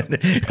me on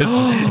it,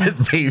 his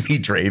baby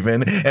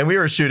Draven, and we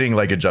were shooting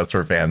like a Just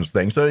for Fans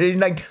thing. So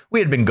like we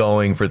had been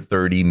going for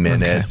 30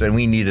 minutes and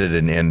we needed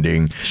an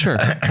ending. Sure.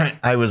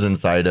 I was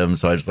inside him,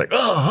 so I was like,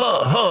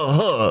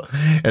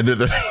 and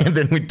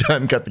then we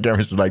done cut the camera.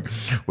 He's like,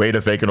 way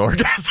to fake an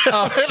orgasm.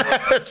 And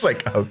I was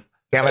like, oh.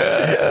 Damn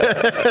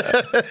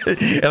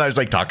it. And I was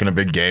like talking a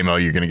big game. Oh,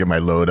 you're going to get my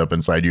load up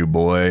inside you,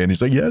 boy. And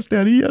he's like, yes,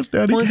 daddy. Yes,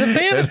 daddy. Well, it's a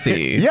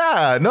fantasy.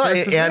 Yeah. No,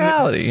 and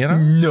reality, you know?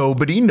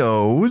 Nobody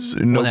knows.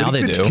 Nobody now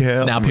they could do.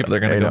 tell. Now people are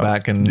going to go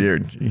back and...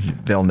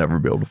 They'll never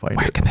be able to find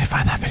Where it. can they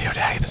find that video,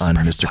 daddy? This On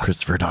is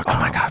MrChristopher.com. Oh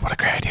my God, what a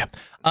great idea.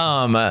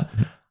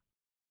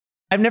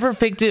 I've never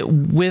faked it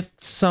with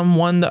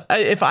someone that,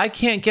 if I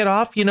can't get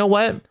off, you know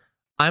what?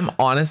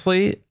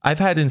 I've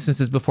had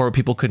instances before where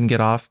people couldn't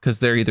get off because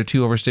they're either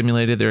too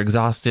overstimulated, they're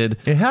exhausted.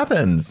 It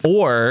happens.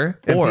 Or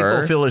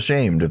people feel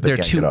ashamed if they're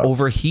can't too get off.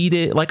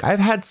 overheated. Like, I've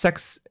had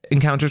sex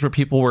encounters where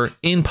people were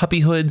in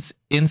puppy hoods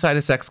inside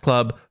a sex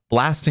club,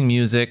 blasting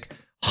music,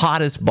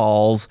 hot as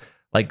balls,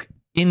 like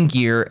in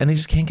gear, and they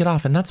just can't get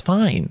off. And that's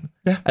fine.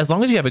 Yeah. As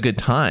long as you have a good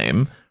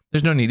time,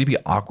 there's no need to be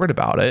awkward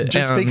about it.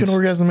 Just fake an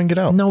orgasm and get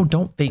out. No,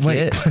 don't fake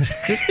it.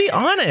 Just be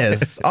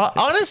honest.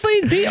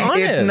 Honestly, be honest.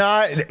 It's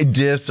not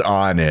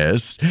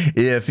dishonest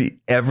if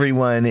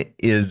everyone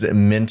is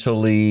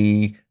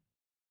mentally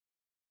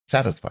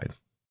satisfied.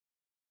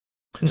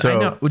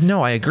 So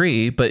I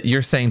agree, but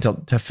you're saying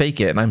to fake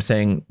it, and I'm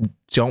saying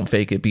don't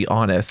fake it. Be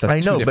honest. That's I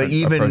know, but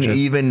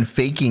even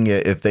faking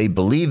it, if they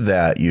believe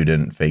that you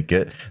didn't fake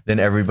it, then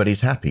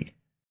everybody's happy.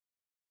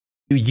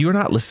 You're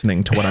not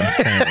listening to what I'm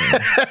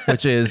saying,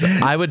 which is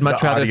I would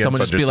much rather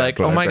someone just be like,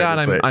 "Oh my God,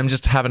 I'm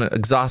just having an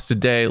exhausted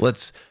day.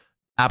 Let's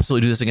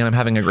absolutely do this again. I'm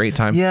having a great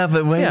time." Yeah,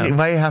 but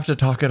why you have to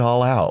talk it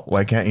all out?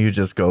 Why can't you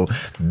just go,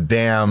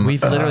 bam?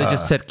 We've literally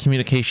just said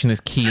communication is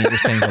key, and you're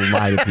saying to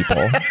lie to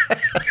people.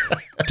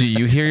 Do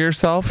you hear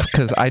yourself?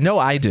 Because I know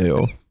I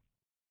do.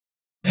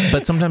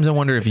 But sometimes I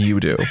wonder if you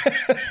do.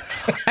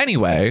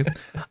 Anyway,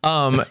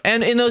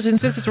 and in those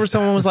instances where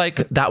someone was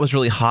like, that was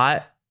really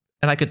hot,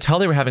 and I could tell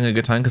they were having a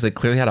good time because they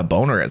clearly had a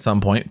boner at some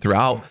point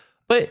throughout.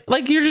 But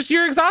like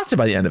you're exhausted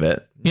by the end of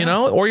it, you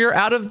know, or you're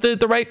out of the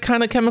right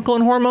kind of chemical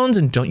and hormones.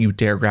 And don't you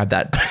dare grab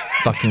that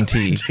fucking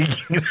tea.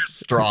 Taking the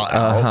straw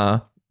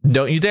out.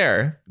 Don't you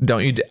dare.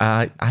 Don't you?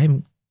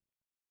 I'm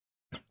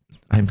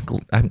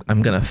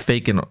gonna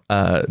fake not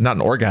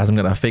an orgasm.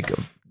 I'm gonna fake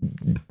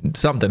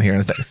something here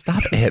in a second.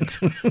 Stop it.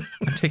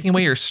 I'm taking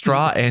away your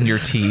straw and your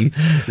tea.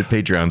 The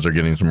Patreons are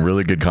getting some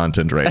really good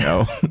content right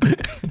now.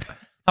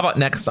 How about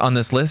next on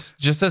this list?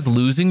 Just says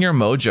losing your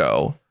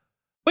mojo,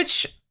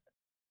 which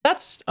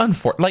that's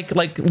unfortunate,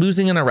 like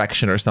losing an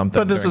erection or something.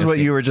 But this is what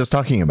you were just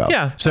talking about.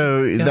 Yeah.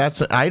 So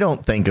I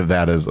don't think of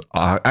that as,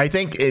 I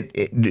think it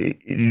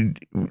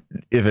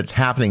if it's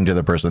happening to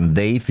the person,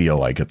 they feel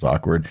like it's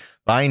awkward.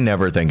 I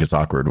never think it's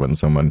awkward when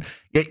someone,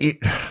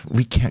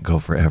 we can't go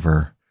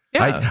forever.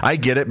 Yeah. I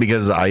get it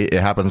because it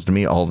happens to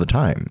me all the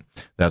time.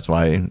 That's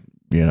why,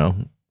 you know.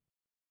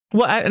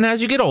 Well, and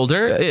as you get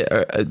older,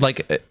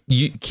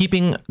 you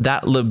keeping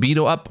that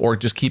libido up, or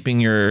just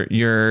keeping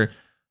your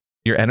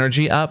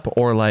energy up,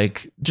 or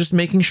like just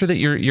making sure that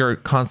you're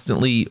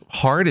constantly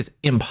hard is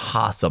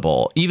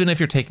impossible, even if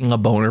you're taking a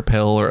boner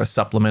pill or a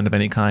supplement of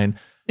any kind.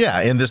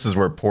 Yeah, and this is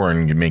where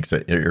porn makes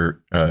it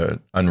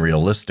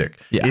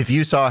unrealistic. Yeah. If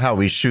you saw how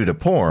we shoot a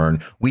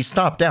porn, we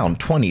stop down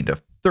 20 to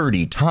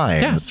 30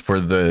 times for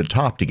the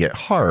top to get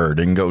hard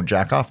and go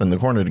jack off in the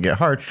corner to get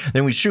hard.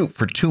 Then we shoot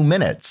for 2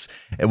 minutes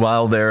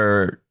while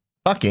they're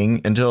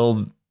fucking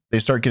until they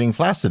start getting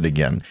flaccid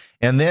again.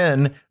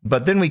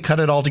 But then we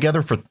cut it all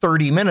together for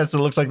 30 minutes. It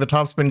looks like the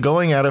top's been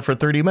going at it for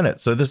 30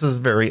 minutes. So this is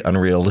very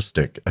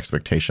unrealistic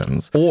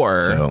expectations.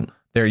 Or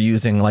they're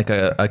using like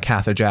a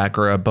Cathojack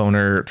or a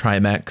boner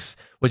Trimex,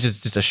 which is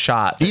just a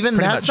shot. Even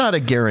that's not a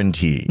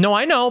guarantee. No,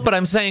 I know. But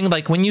I'm saying,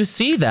 like, when you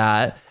see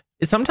that,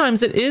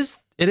 sometimes it is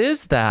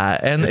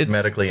that, and it's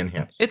medically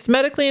enhanced. It's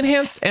medically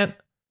enhanced, and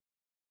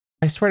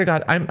I swear to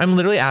God, I'm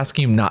literally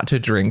asking you not to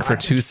drink for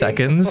 2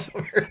 seconds,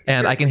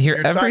 and I can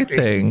hear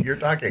everything. You're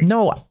talking.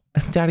 No,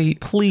 Daddy,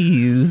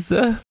 please.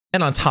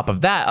 And on top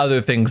of that,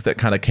 other things that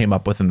kind of came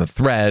up within the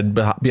thread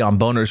beyond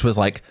boners was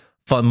like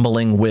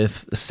fumbling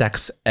with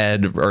sex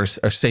ed or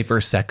safer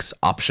sex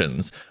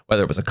options,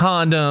 whether it was a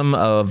condom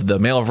of the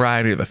male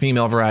variety or the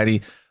female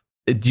variety.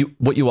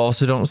 What you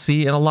also don't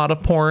see in a lot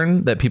of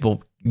porn that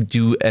people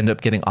do end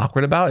up getting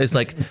awkward about is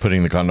like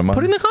putting the condom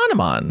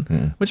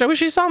on, which I wish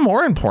you saw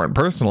more in porn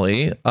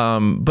personally.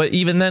 But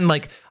even then,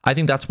 like, I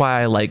think that's why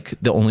I like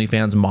the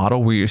OnlyFans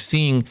model, where you're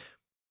seeing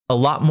a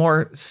lot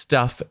more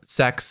stuff,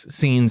 sex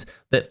scenes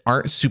that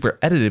aren't super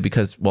edited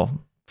because,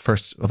 well,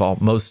 first of all,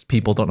 most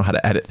people don't know how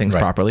to edit things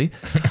properly.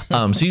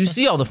 So you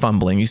see all the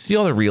fumbling, you see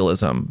all the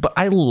realism, but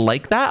I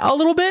like that a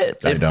little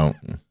bit. I don't.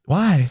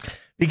 Why?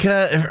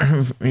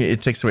 Because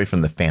it takes away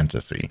from the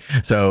fantasy.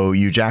 So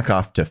you jack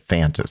off to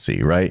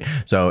fantasy, right?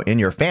 So in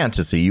your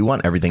fantasy, you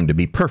want everything to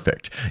be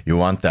perfect. You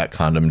want that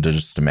condom to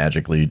just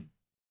magically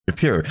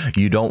appear.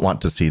 You don't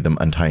want to see them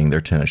untying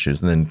their tennis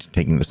shoes and then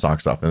taking the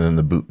socks off and then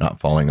the boot not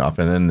falling off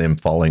and then them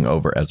falling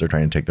over as they're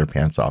trying to take their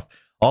pants off.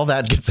 All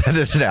that gets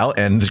edited out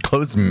and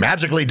clothes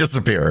magically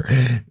disappear.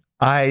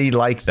 I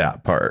like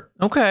that part.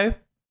 Okay.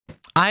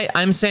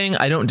 I'm saying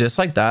I don't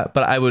dislike that,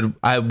 but I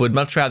would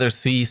much rather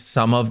see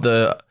some of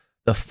the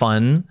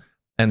fun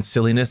and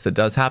silliness that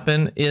does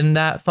happen in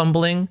that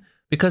fumbling,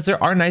 because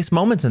there are nice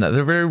moments in that.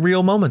 There are very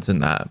real moments in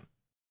that.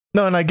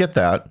 No, and I get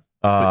that.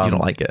 But you don't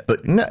like it.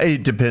 But no,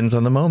 it depends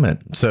on the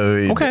moment.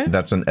 So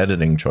that's an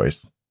editing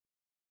choice.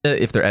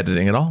 If they're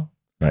editing at all.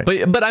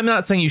 Right. But I'm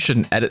not saying you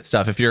shouldn't edit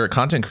stuff. If you're a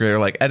content creator,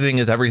 like, editing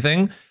is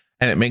everything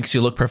and it makes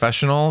you look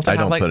professional. I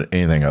don't put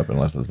anything up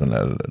unless it's been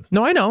edited.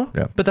 No, I know.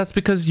 Yeah. But that's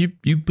because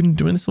you've been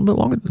doing this a little bit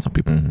longer than some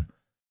people. Mm-hmm.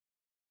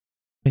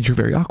 And you're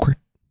very awkward.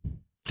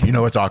 You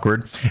know what's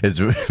awkward is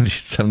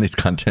some of these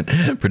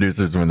content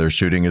producers, when they're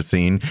shooting a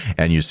scene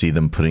and you see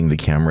them putting the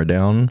camera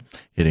down,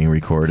 hitting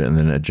record and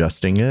then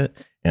adjusting it,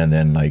 and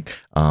then like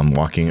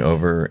walking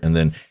over and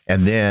then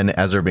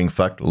as they're being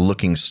fucked,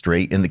 looking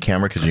straight in the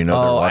camera because they're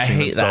watching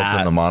themselves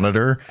in the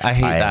monitor. I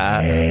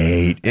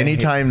hate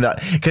anytime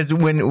that, because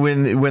when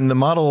the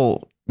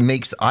model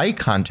makes eye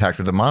contact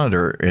with the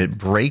monitor, it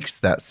breaks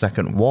that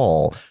second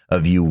wall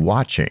of you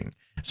watching.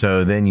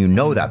 So then you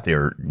know that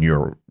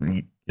you're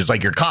it's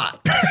like you're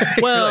caught.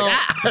 Well,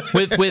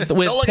 like, with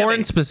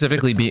porn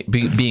specifically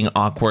being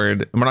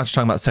awkward, we're not just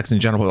talking about sex in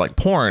general, but like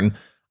porn,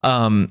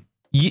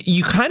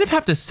 you kind of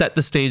have to set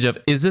the stage of,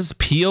 is this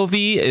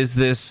POV? Is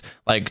this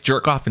like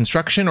jerk off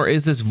instruction, or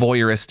is this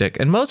voyeuristic?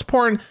 And most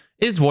porn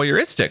is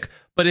voyeuristic.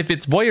 But if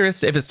it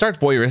starts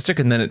voyeuristic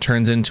and then it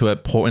turns into a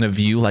point of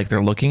view, like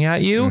they're looking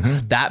at you,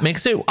 that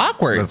makes it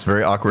awkward. That's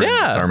very awkward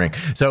and disarming.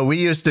 So we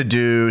used to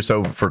do,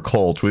 for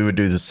Colt, we would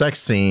do the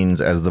sex scenes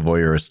as the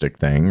voyeuristic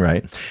thing,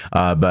 right?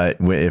 But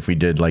if we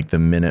did like the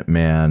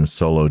Minuteman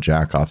solo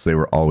jack-offs, they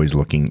were always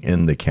looking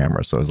in the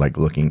camera. So it was like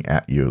looking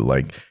at you,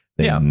 like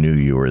they knew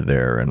you were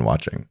there and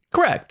watching.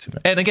 Correct.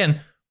 And again,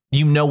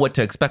 you know what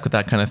to expect with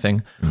that kind of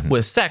thing.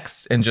 With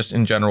sex and just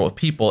in general with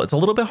people, it's a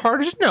little bit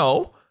harder to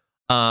know.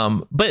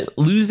 But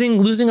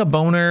losing a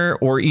boner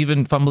or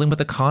even fumbling with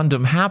a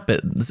condom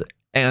happens.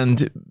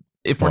 And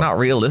if we're not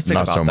realistic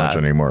about that. Not so much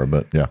anymore,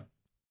 but yeah.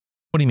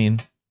 What do you mean?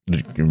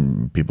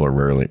 People are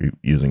rarely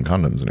using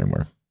condoms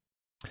anymore.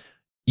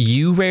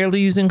 You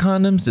rarely using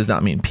condoms does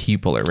not mean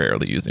people are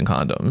rarely using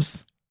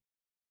condoms.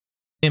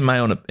 In my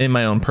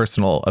own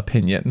personal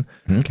opinion,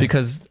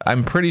 because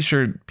I'm pretty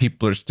sure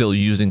people are still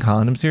using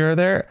condoms here or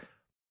there.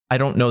 I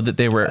don't know that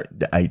they were.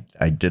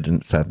 I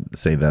didn't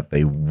say that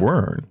they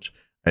weren't.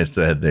 I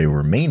said they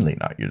were mainly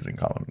not using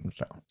condoms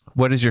now.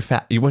 What's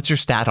your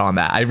stat on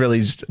that? I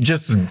really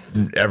just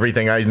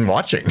everything I'm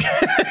watching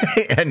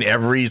and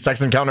every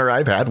sex encounter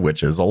I've had,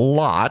 which is a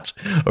lot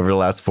over the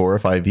last 4 or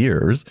 5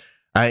 years.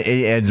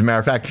 As a matter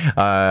of fact,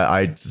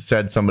 I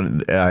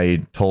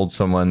told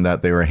someone that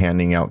they were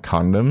handing out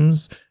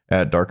condoms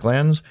at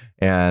Darklands,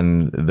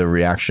 and the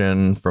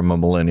reaction from a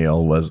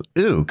millennial was,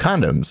 "Ooh,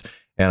 condoms!"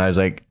 And I was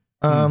like,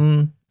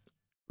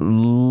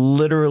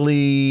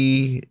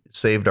 literally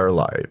saved our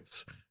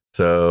lives.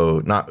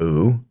 So not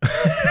ooh,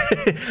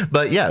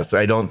 but yes,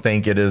 I don't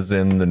think it is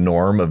in the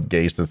norm of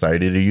gay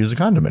society to use a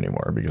condom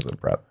anymore because of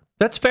PrEP.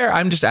 That's fair.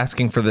 I'm just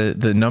asking for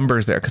the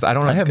numbers there, because I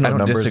don't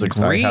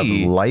disagree. I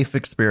have life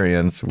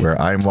experience where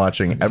I'm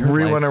watching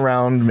everyone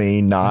around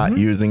me not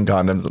using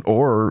condoms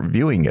or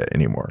viewing it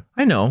anymore.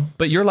 I know,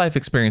 but your life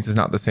experience is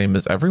not the same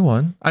as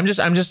everyone. I'm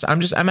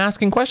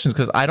asking questions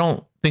because I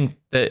don't think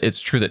that it's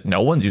true that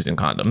no one's using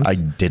condoms. I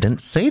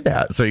didn't say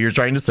that. So you're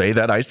trying to say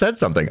that I said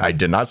something. I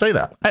did not say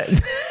that.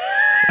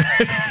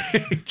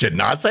 Did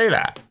not say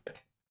that.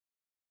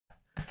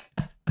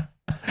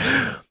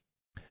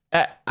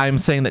 I'm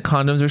saying that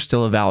condoms are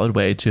still a valid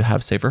way to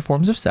have safer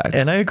forms of sex.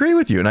 And I agree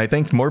with you. And I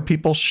think more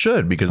people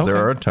should, because there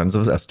are tons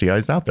of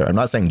STIs out there. I'm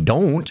not saying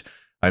don't.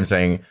 I'm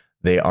saying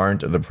they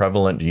aren't the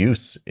prevalent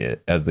use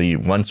as they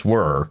once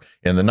were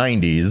in the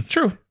 90s.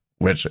 True.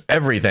 Which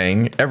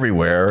everything,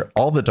 everywhere,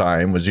 all the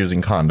time was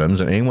using condoms,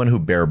 and anyone who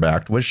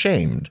barebacked was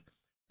shamed.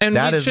 And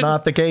that is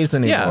not the case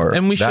anymore. Yeah,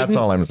 and that's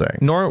all I'm saying.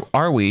 Nor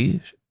are we,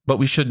 but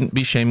we shouldn't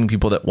be shaming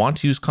people that want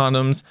to use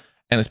condoms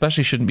and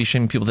especially shouldn't be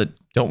shaming people that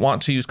don't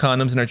want to use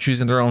condoms and are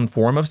choosing their own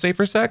form of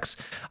safer sex.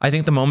 I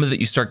think the moment that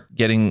you start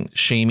getting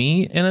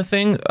shamey in a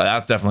thing,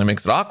 that definitely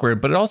makes it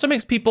awkward, but it also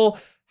makes people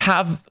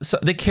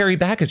they carry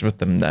baggage with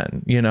them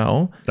then, you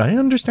know? I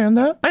understand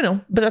that. I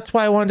know, but that's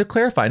why I wanted to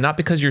clarify, not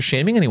because you're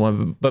shaming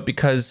anyone, but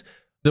because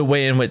the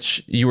way in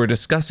which you were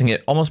discussing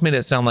it almost made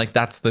it sound like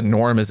that's the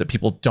norm, is that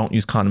people don't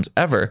use condoms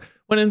ever.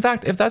 When in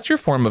fact, if that's your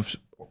form of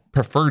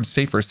preferred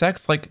safer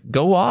sex, like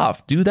go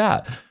off, do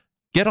that.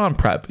 Get on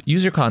PrEP,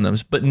 use your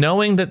condoms, but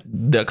knowing that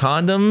the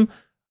condom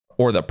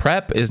or the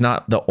PrEP is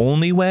not the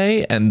only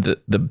way and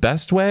the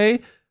best way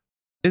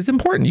is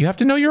important. You have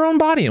to know your own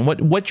body, and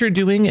what you're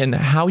doing and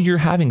how you're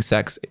having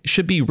sex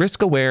should be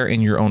risk aware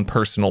in your own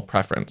personal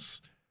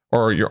preference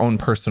or your own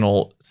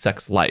personal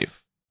sex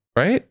life,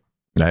 right?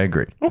 I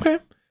agree. Okay.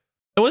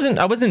 I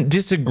wasn't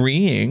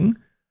disagreeing.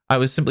 I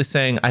was simply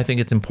saying I think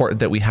it's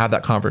important that we have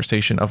that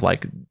conversation of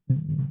like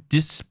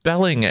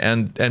dispelling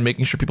and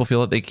making sure people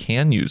feel that they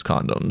can use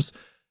condoms.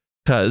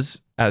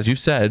 Because as you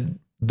said,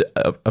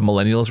 a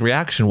millennial's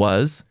reaction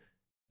was,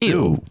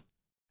 ew.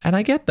 And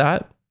I get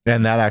that.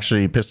 And that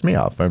actually pissed me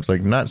off. I was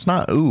like, no, it's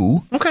not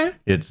ooh. Okay.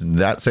 It's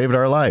that saved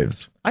our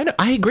lives. I know.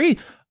 I agree.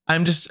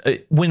 I'm just,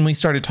 when we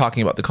started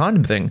talking about the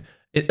condom thing,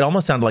 it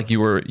almost sounded like you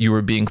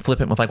were being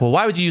flippant with like, well,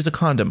 why would you use a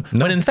condom?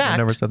 No, when in fact, I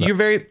never said that. you're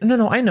very,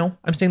 no, I know.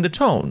 I'm saying the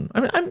tone.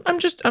 I'm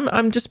just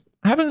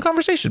having a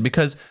conversation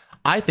because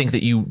I think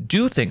that you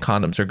do think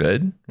condoms are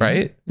good,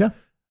 right? Yeah.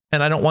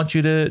 And I don't want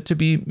you to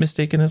be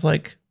mistaken as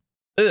like,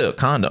 ugh,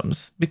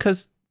 condoms,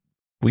 because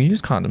we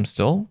use condoms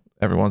still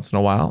every once in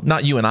a while.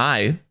 Not you and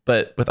I,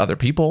 but with other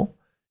people,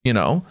 you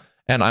know,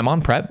 and I'm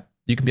on PrEP.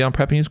 You can be on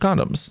PrEP and use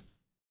condoms.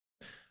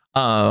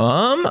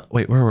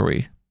 Wait, where were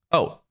we?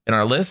 Oh, in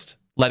our list,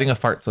 letting a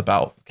fart slip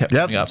out kept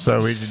coming up. So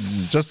we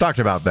just talked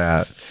about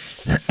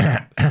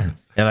that.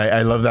 And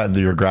I love that in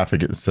your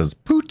graphic, it says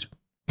poot.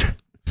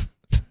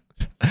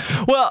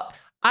 Well,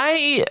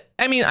 I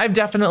mean, I've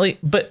definitely,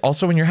 but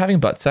also when you're having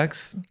butt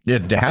sex,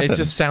 It happens. it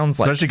just sounds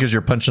like, Especially because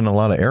you're punching a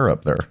lot of air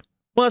up there.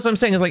 well, that's what I'm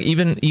saying is like,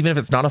 even if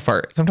it's not a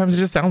fart, sometimes it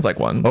just sounds like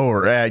one. Oh,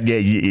 or have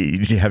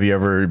you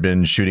ever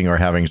been shooting or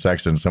having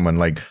sex and someone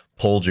like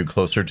pulled you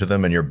closer to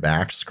them and your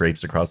back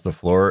scrapes across the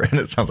floor and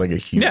it sounds like a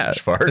huge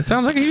fart? It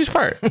sounds like a huge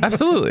fart.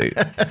 Absolutely.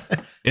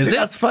 Is it?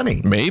 That's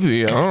funny.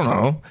 Maybe, I don't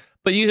know.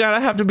 But you gotta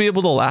have to be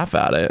able to laugh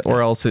at it,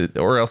 or else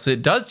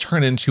it does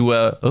turn into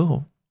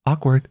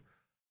awkward.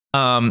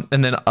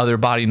 And then other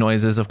body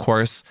noises, of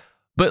course.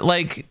 But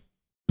like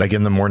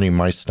in the morning,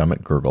 my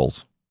stomach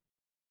gurgles.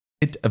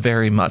 it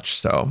very much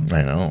so.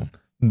 I know.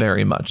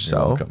 Very much You're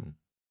so. welcome.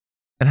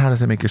 And how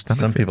does it make your stomach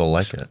Some feel? people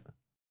like it.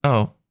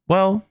 Oh,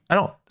 well, I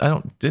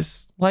don't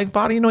dislike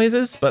body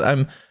noises, but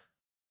I'm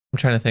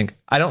trying to think.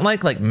 I don't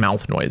like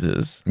mouth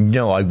noises.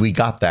 No, we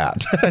got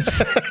that.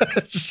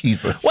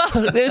 Jesus.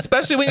 Well,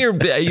 especially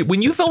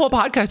when you film a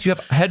podcast, you have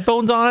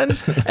headphones on.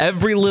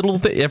 Every little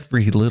thing,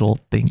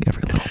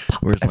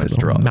 pop. Where's my every little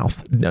straw?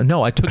 mouth.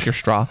 No, I took your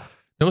straw.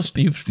 No,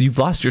 you've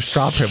lost your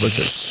straw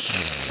privileges.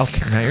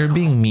 Okay, now you're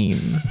being mean.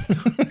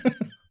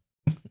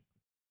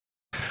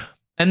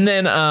 And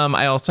then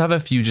I also have a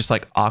few just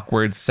like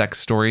awkward sex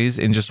stories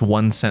in just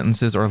one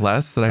sentences or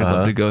less that I'd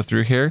love to go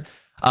through here.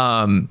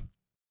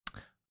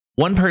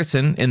 One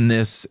person in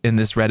this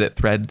Reddit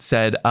thread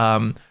said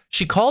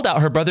she called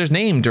out her brother's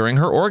name during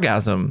her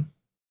orgasm.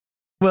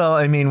 Well,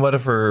 I mean, what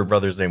if her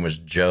brother's name was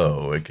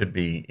Joe? It could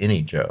be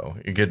any Joe.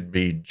 It could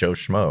be Joe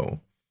Schmo.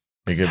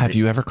 Have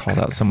you ever called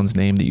out someone's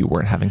name that you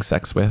weren't having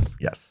sex with?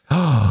 Yes.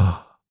 I'm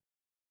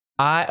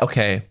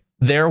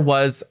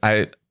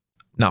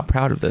not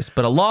proud of this,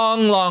 but a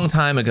long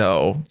time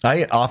ago.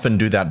 I often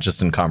do that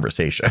just in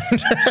conversation.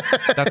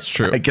 That's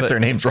true. I get their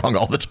names wrong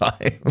all the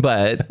time.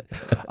 But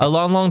a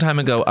long time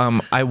ago,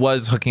 I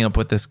was hooking up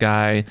with this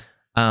guy.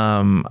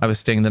 I was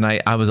staying the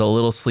night. I was a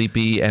little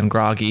sleepy and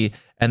groggy.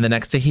 And the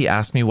next day he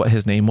asked me what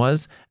his name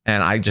was.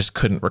 And I just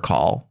couldn't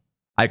recall.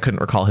 I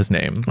couldn't recall his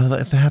name. Well,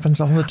 that happens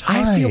all the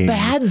time. I feel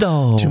bad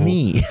though. To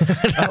me.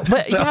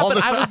 But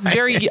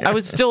I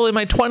was still in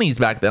my 20s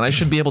back then. I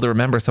should be able to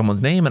remember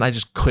someone's name, and I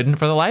just couldn't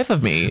for the life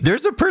of me.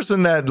 There's a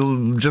person that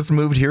just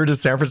moved here to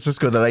San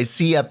Francisco that I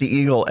see at the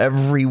Eagle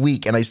every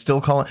week, and I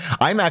still call him.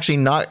 I'm actually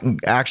not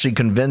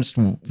convinced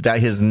that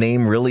his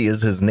name really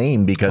is his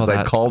name because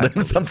I called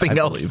him something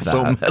else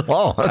so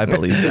long. I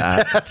believe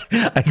that.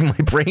 My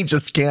brain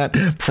just can't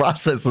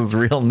process his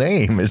real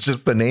name. It's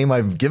just the name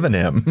I've given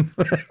him.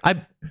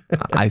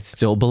 I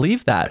still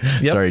believe that.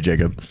 Yep. Sorry,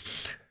 Jacob.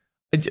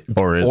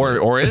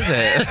 Or is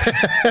it?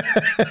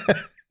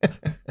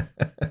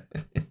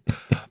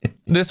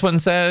 This one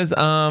says,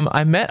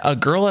 I met a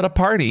girl at a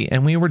party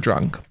and we were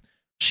drunk.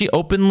 She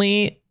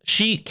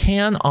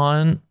came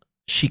on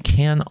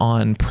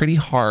pretty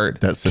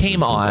hard. That sentence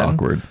is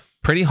awkward.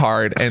 Pretty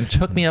hard and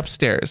took me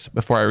upstairs.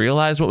 Before I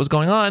realized what was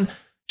going on,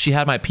 she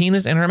had my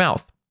penis in her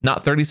mouth.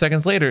 Not 30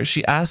 seconds later,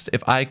 she asked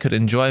if I could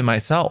enjoy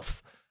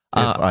myself.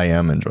 If I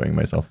am enjoying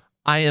myself.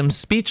 I am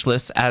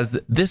speechless as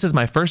this is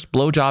my first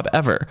blowjob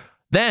ever.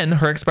 Then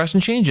her expression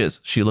changes.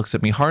 She looks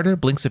at me harder,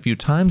 blinks a few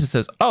times, and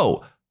says,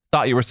 "Oh,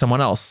 thought you were someone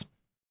else."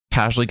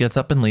 casually gets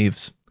up and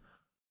leaves.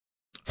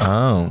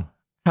 Oh.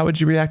 How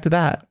would you react to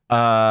that?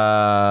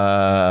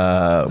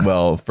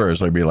 Well,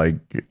 first I'd be like,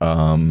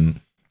 why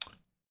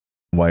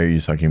are you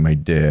sucking my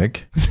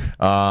dick?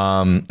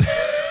 I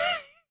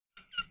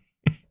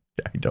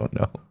don't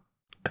know.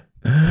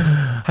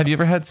 Have you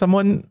ever had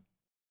someone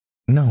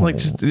No, like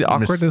just the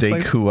awkwardness?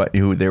 mistake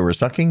who they were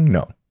sucking?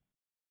 No.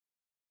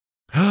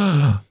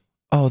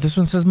 Oh, this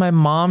one says my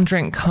mom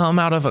drank cum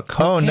out of a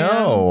Coke Oh can.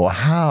 no!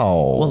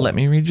 How? Well, let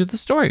me read you the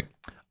story.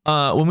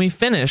 When we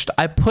finished,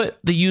 I put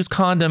the used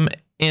condom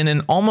in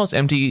an almost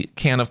empty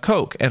can of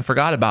Coke and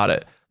forgot about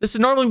it. This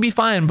would normally be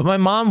fine, but my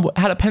mom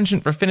had a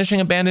penchant for finishing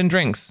abandoned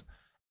drinks.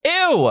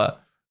 Ew!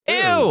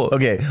 Ew!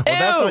 Okay, well,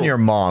 that's on your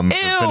mom for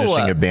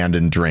finishing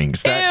abandoned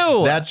drinks.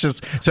 Ew! That's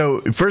just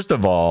so. First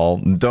of all,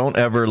 don't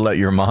ever let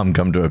your mom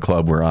come to a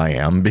club where I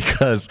am,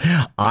 because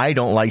I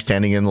don't like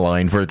standing in the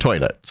line for a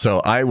toilet. So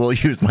I will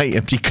use my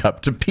empty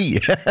cup to pee,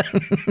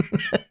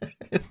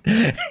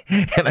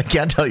 and I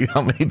can't tell you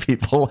how many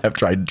people have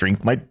tried to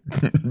drink my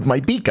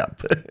pee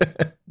cup.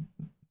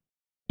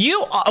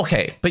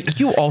 Okay, but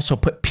you also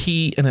put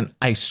pee in an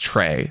ice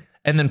tray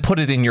and then put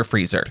it in your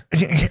freezer.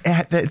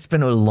 It's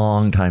been a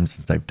long time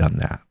since I've done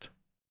that.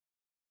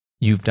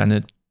 You've done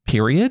it,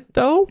 period,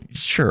 though?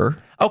 Sure.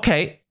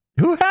 Okay.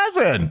 Who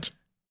hasn't?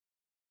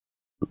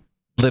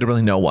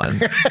 Literally no one.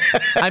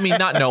 I mean,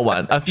 not no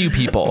one. A few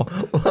people.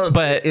 Well,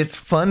 But- it's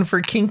fun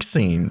for kink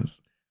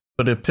scenes.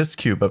 Put a piss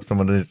cube up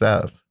someone's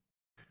ass.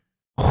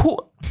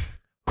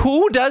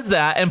 Who does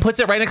that and puts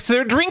it right next to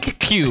their drink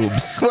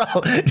cubes?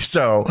 Well,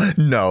 so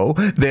no,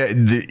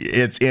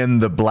 it's in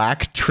the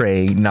black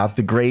tray, not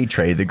the gray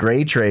tray. The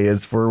gray tray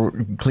is for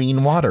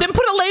clean water. Then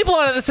put a label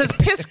on it that says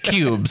piss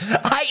cubes.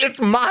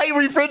 It's my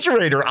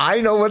refrigerator.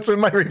 I know what's in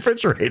my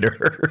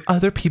refrigerator.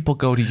 Other people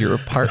go to your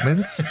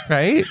apartments,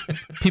 right?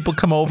 People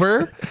come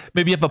over.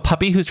 Maybe you have a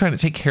puppy who's trying to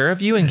take care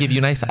of you and give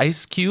you nice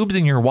ice cubes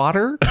in your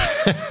water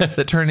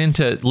that turn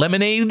into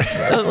lemonade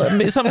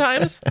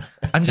sometimes.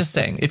 I'm just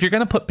saying, if you're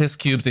going to put piss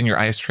cubes in your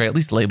ice tray, at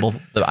least label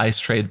the ice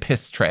tray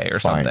piss tray or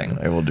Fine, something.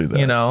 I will do that.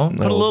 You know,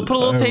 put a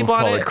little tape on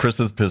call it.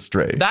 Chris's piss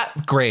tray.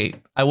 That great.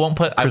 I won't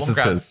Chris's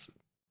grab piss.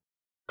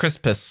 Chris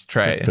piss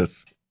tray. Chris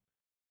piss.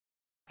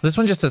 This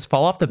one just says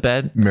fell off the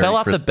bed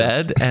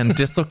Christmas. and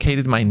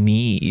dislocated my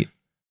knee.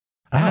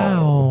 Ow.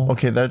 Oh,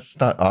 okay, that's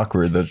not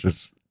awkward. That's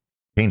just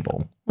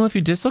painful. Well, if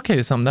you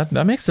dislocated something,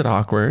 that makes it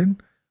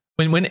awkward.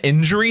 When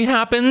injury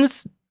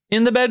happens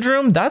in the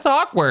bedroom, that's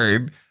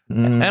awkward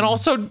and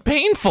also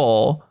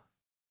painful.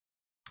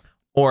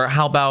 Or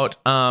how about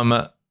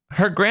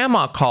her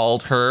grandma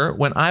called her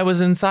when I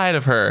was inside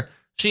of her.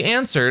 She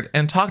answered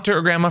and talked to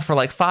her grandma for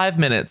like 5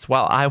 minutes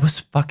while I was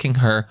fucking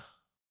her.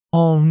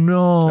 Oh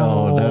no.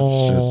 Oh,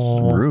 that's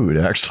just rude,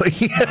 actually.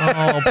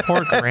 Oh,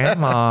 poor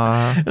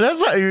grandma. That's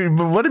not.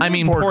 But what do you I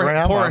mean, poor poor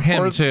grandma?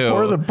 him too.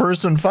 Or the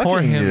person fucking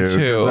Poor him you. 'Cause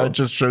too. That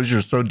just shows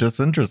you're so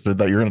disinterested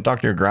that you're going to talk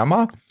to your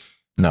grandma.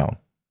 No.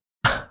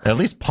 At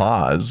least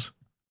pause.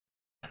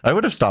 I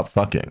would have stopped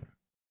fucking.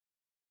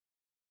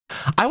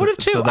 I would have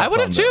too. so that's I would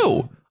have on too.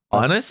 them.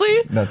 Honestly,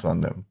 That's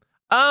on them.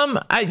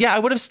 I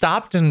would have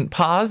stopped and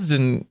paused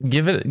and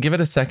give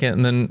it a second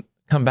and then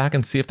come back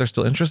and see if they're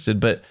still interested.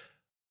 But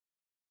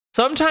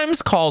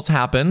sometimes calls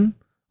happen.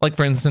 Like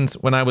for instance,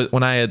 when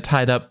I had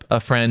tied up a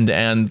friend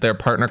and their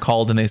partner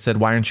called and they said,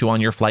 "Why aren't you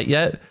on your flight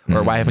yet?"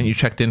 Or "Why haven't you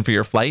checked in for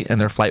your flight?"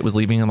 And their flight was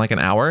leaving in like an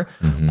hour.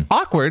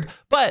 Awkward,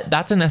 but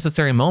that's a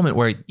necessary moment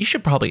where you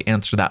should probably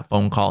answer that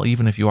phone call,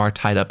 even if you are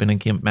tied up in a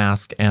gimp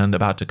mask and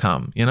about to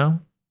come. You know?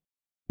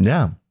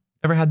 Yeah.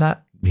 Ever had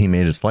that? He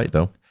made his flight,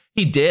 though.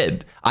 He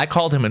did. I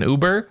called him an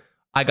Uber.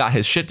 I got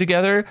his shit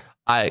together.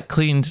 I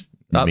cleaned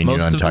I up mean, you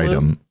most of the untied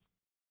lube. him.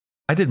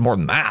 I did more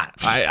than that.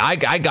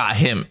 I got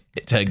him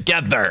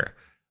together.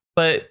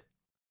 But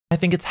I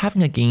think it's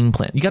having a game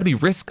plan. You got to be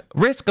risk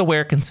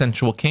aware.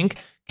 Consensual kink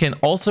can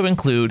also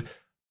include,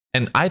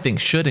 and I think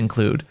should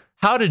include,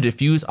 how to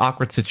diffuse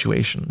awkward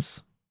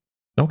situations.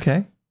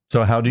 Okay.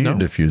 So how do you No.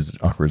 diffuse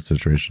awkward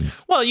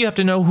situations? Well, you have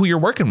to know who you're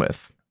working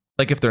with.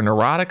 Like if they're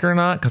neurotic or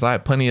not, because I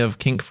have plenty of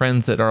kink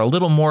friends that are a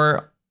little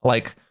more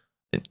like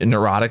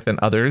neurotic than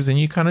others, and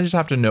you kind of just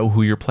have to know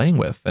who you're playing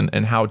with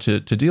and how to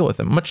deal with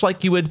them. Much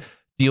like you would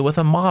deal with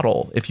a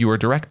model if you were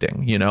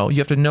directing, you know? You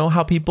have to know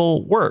how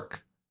people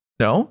work.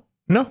 No?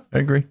 No, I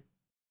agree.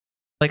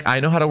 Like I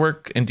know how to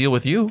work and deal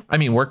with you. I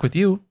mean, work with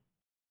you.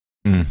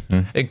 Mm-hmm.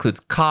 It includes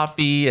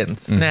coffee and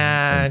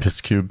snacks. And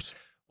piss cubes.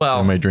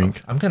 Well, in my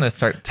drink. I'm going to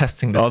start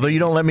testing this. Although you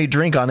don't let me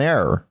drink on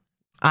air.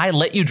 I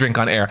let you drink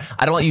on air.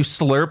 I don't let you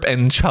slurp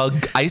and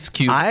chug ice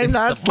cubes. I'm into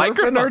not the slurping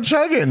or microphone.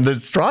 chugging. The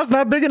straw's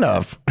not big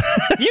enough.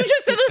 You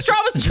just said the straw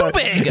was too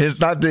big.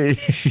 It's not the.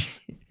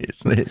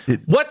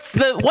 What's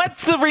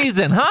the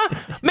reason, huh?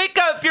 Make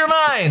up your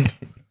mind.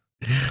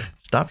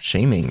 Stop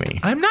shaming me.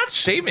 I'm not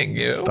shaming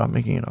you. Stop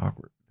making it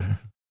awkward.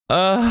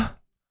 Oh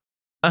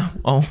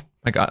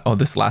my god. Oh,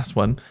 this last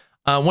one.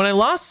 When I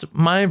lost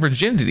my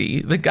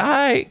virginity, the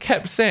guy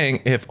kept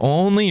saying, "If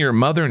only your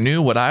mother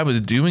knew what I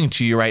was doing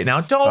to you right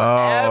now." Don't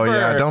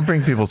ever don't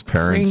bring people's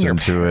parents bring your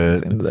into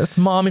parents it. into this.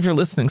 Mom, if you're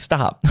listening,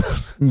 stop.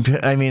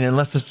 I mean,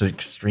 unless it's an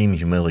extreme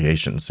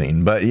humiliation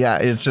scene. But yeah,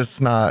 it's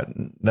just not.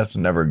 That's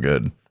never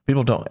good.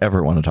 People don't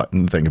ever want to talk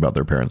and think about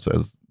their parents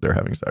as they're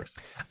having sex.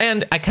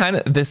 And I kind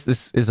of this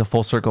is a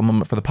full circle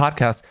moment for the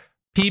podcast.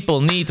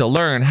 People need to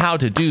learn how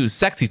to do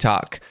sexy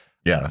talk.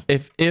 Yeah.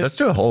 If Let's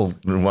do a whole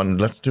one.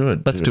 Let's do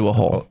it. Let's do a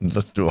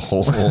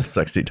whole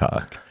sexy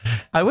talk.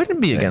 I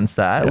wouldn't be against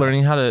that. Yeah.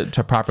 Learning how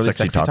to properly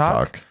sexy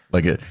talk.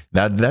 Like it.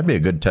 That'd be a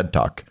good TED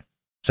talk.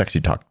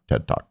 Sexy talk.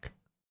 TED talk.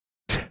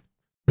 Is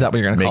that what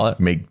you're gonna call it?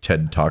 Make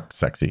TED talk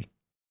sexy.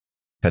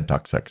 TED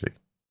talk sexy.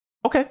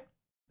 Okay.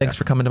 Thanks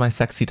for coming to my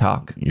sexy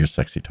talk. Your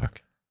sexy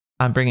talk.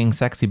 I'm bringing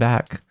sexy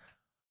back,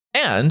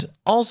 and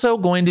also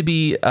going to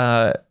be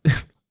I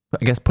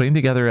guess putting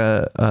together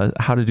a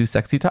how to do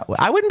sexy talk.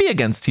 I wouldn't be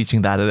against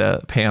teaching that at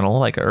a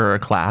panel or a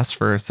class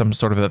for some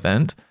sort of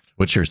event.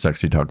 What's your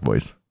sexy talk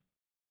voice?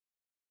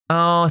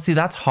 Oh, see,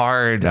 that's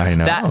hard. I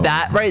know.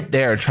 That right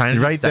there, trying to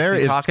do Right sexy there,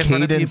 it's talk in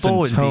front of cadence people and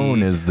would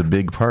tone be. is the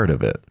big part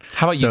of it.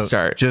 How about you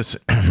start? Just,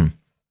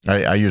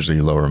 I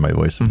usually lower my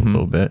voice a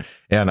little bit,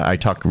 and I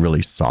talk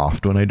really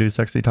soft when I do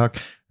sexy talk,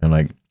 and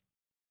like,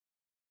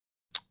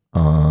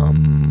 oh,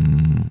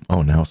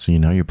 now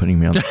you're putting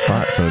me on the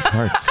spot, so it's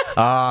hard.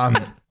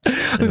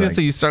 I was gonna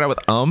say you start out with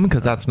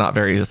because that's not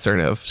very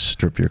assertive.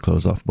 Strip your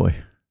clothes off, boy.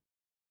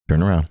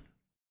 Turn around.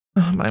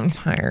 I'm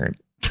tired.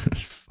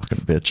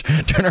 Fucking bitch.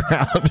 Turn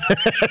around.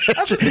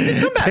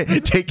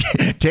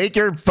 take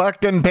your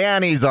fucking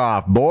panties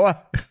off, boy.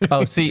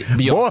 Oh, see,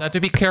 you also have to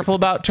be careful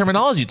about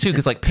terminology too,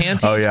 because like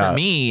panties for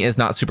me is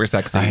not super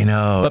sexy. I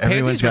know. But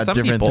everyone's panties got for some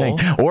different people,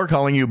 things. Or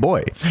calling you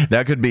boy.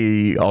 That could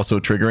be also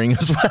triggering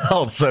as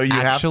well. So you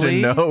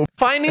actually, have to know.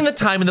 Finding the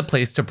time and the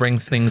place to bring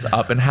things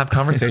up and have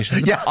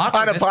conversations. Yeah,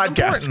 on a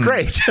podcast.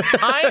 Great.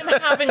 I'm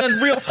having a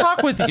real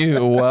talk with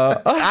you.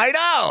 I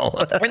know.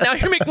 And now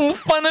you're making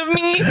fun of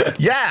me.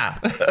 Yeah.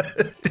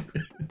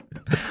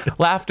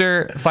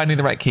 Laughter, finding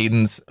the right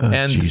cadence,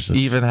 and Jesus.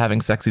 even having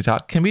sexy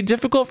talk can be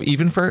difficult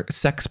even for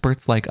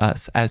sexperts like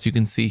us, as you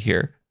can see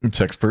here.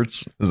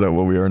 Sexperts? Is that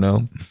what we are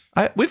now?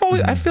 I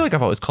feel like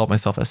I've always called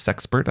myself a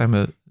sexpert. I'm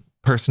a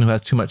person who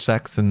has too much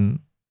sex and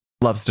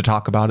loves to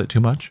talk about it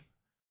too much.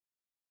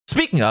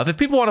 Speaking of, if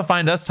people want to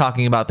find us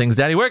talking about things,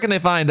 Daddy, where can they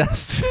find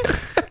us?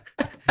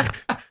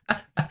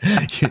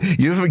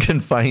 You can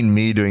find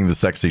me doing the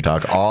sexy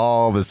talk,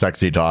 all the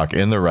sexy talk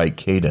in the right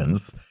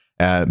cadence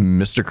at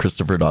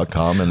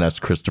mrchristopher.com, and that's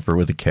Christopher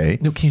with a K.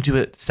 No, can you do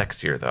it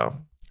sexier though?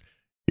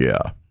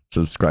 Yeah.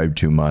 Subscribe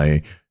to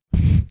my...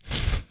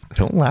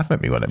 Don't laugh at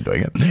me when I'm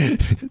doing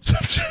it.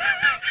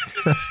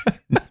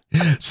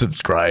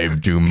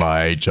 Subscribe to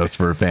my Just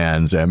for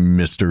Fans at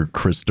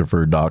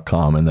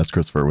mrchristopher.com, and that's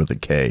Christopher with a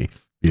K.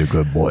 Be a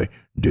good boy.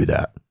 Do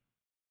that.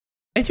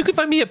 And you can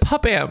find me at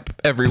PupAmp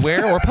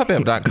everywhere or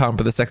pupamp.com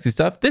for the sexy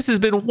stuff. This has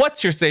been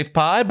What's Your Safe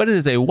Pod, but it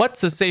is a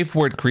What's a Safe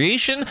Word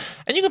creation.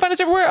 And you can find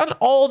us everywhere on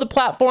all the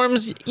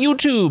platforms,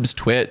 YouTube's,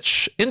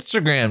 Twitch,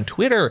 Instagram,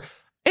 Twitter,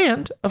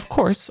 and of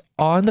course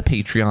on the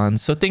Patreon.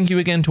 So thank you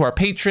again to our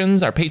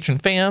patrons, our patron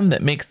fam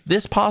that makes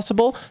this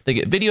possible. They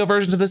get video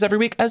versions of this every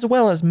week, as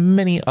well as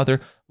many other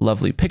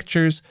lovely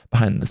pictures,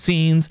 behind the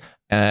scenes,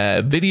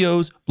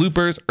 videos,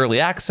 bloopers,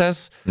 early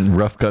access.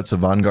 Rough cuts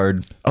of On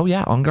Guard. Oh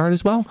yeah, On Guard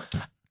as well.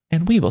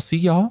 And we will see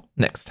y'all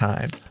next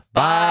time.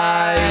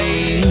 Bye.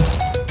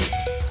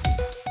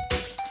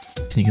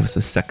 Can you give us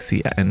a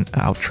sexy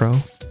outro?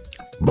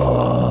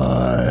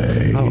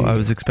 Bye. Oh, I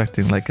was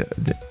expecting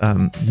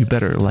you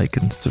better like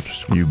and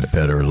subscribe. You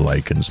better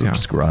like and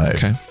subscribe.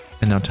 Okay.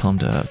 And now tell them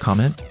to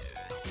comment.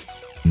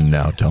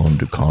 Now tell them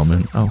to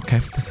comment. Oh, okay.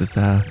 This is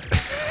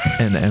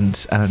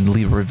and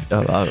leave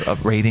a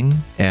rating.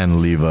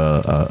 And leave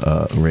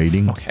a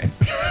rating. Okay.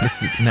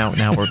 This is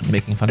now we're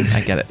making fun of me.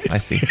 I get it. I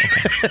see.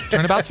 Okay.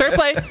 Turnabout's fair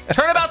play.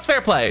 Turnabout's fair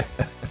play.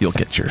 You'll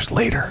get yours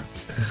later,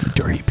 you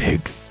dirty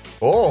pig.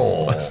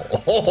 Oh.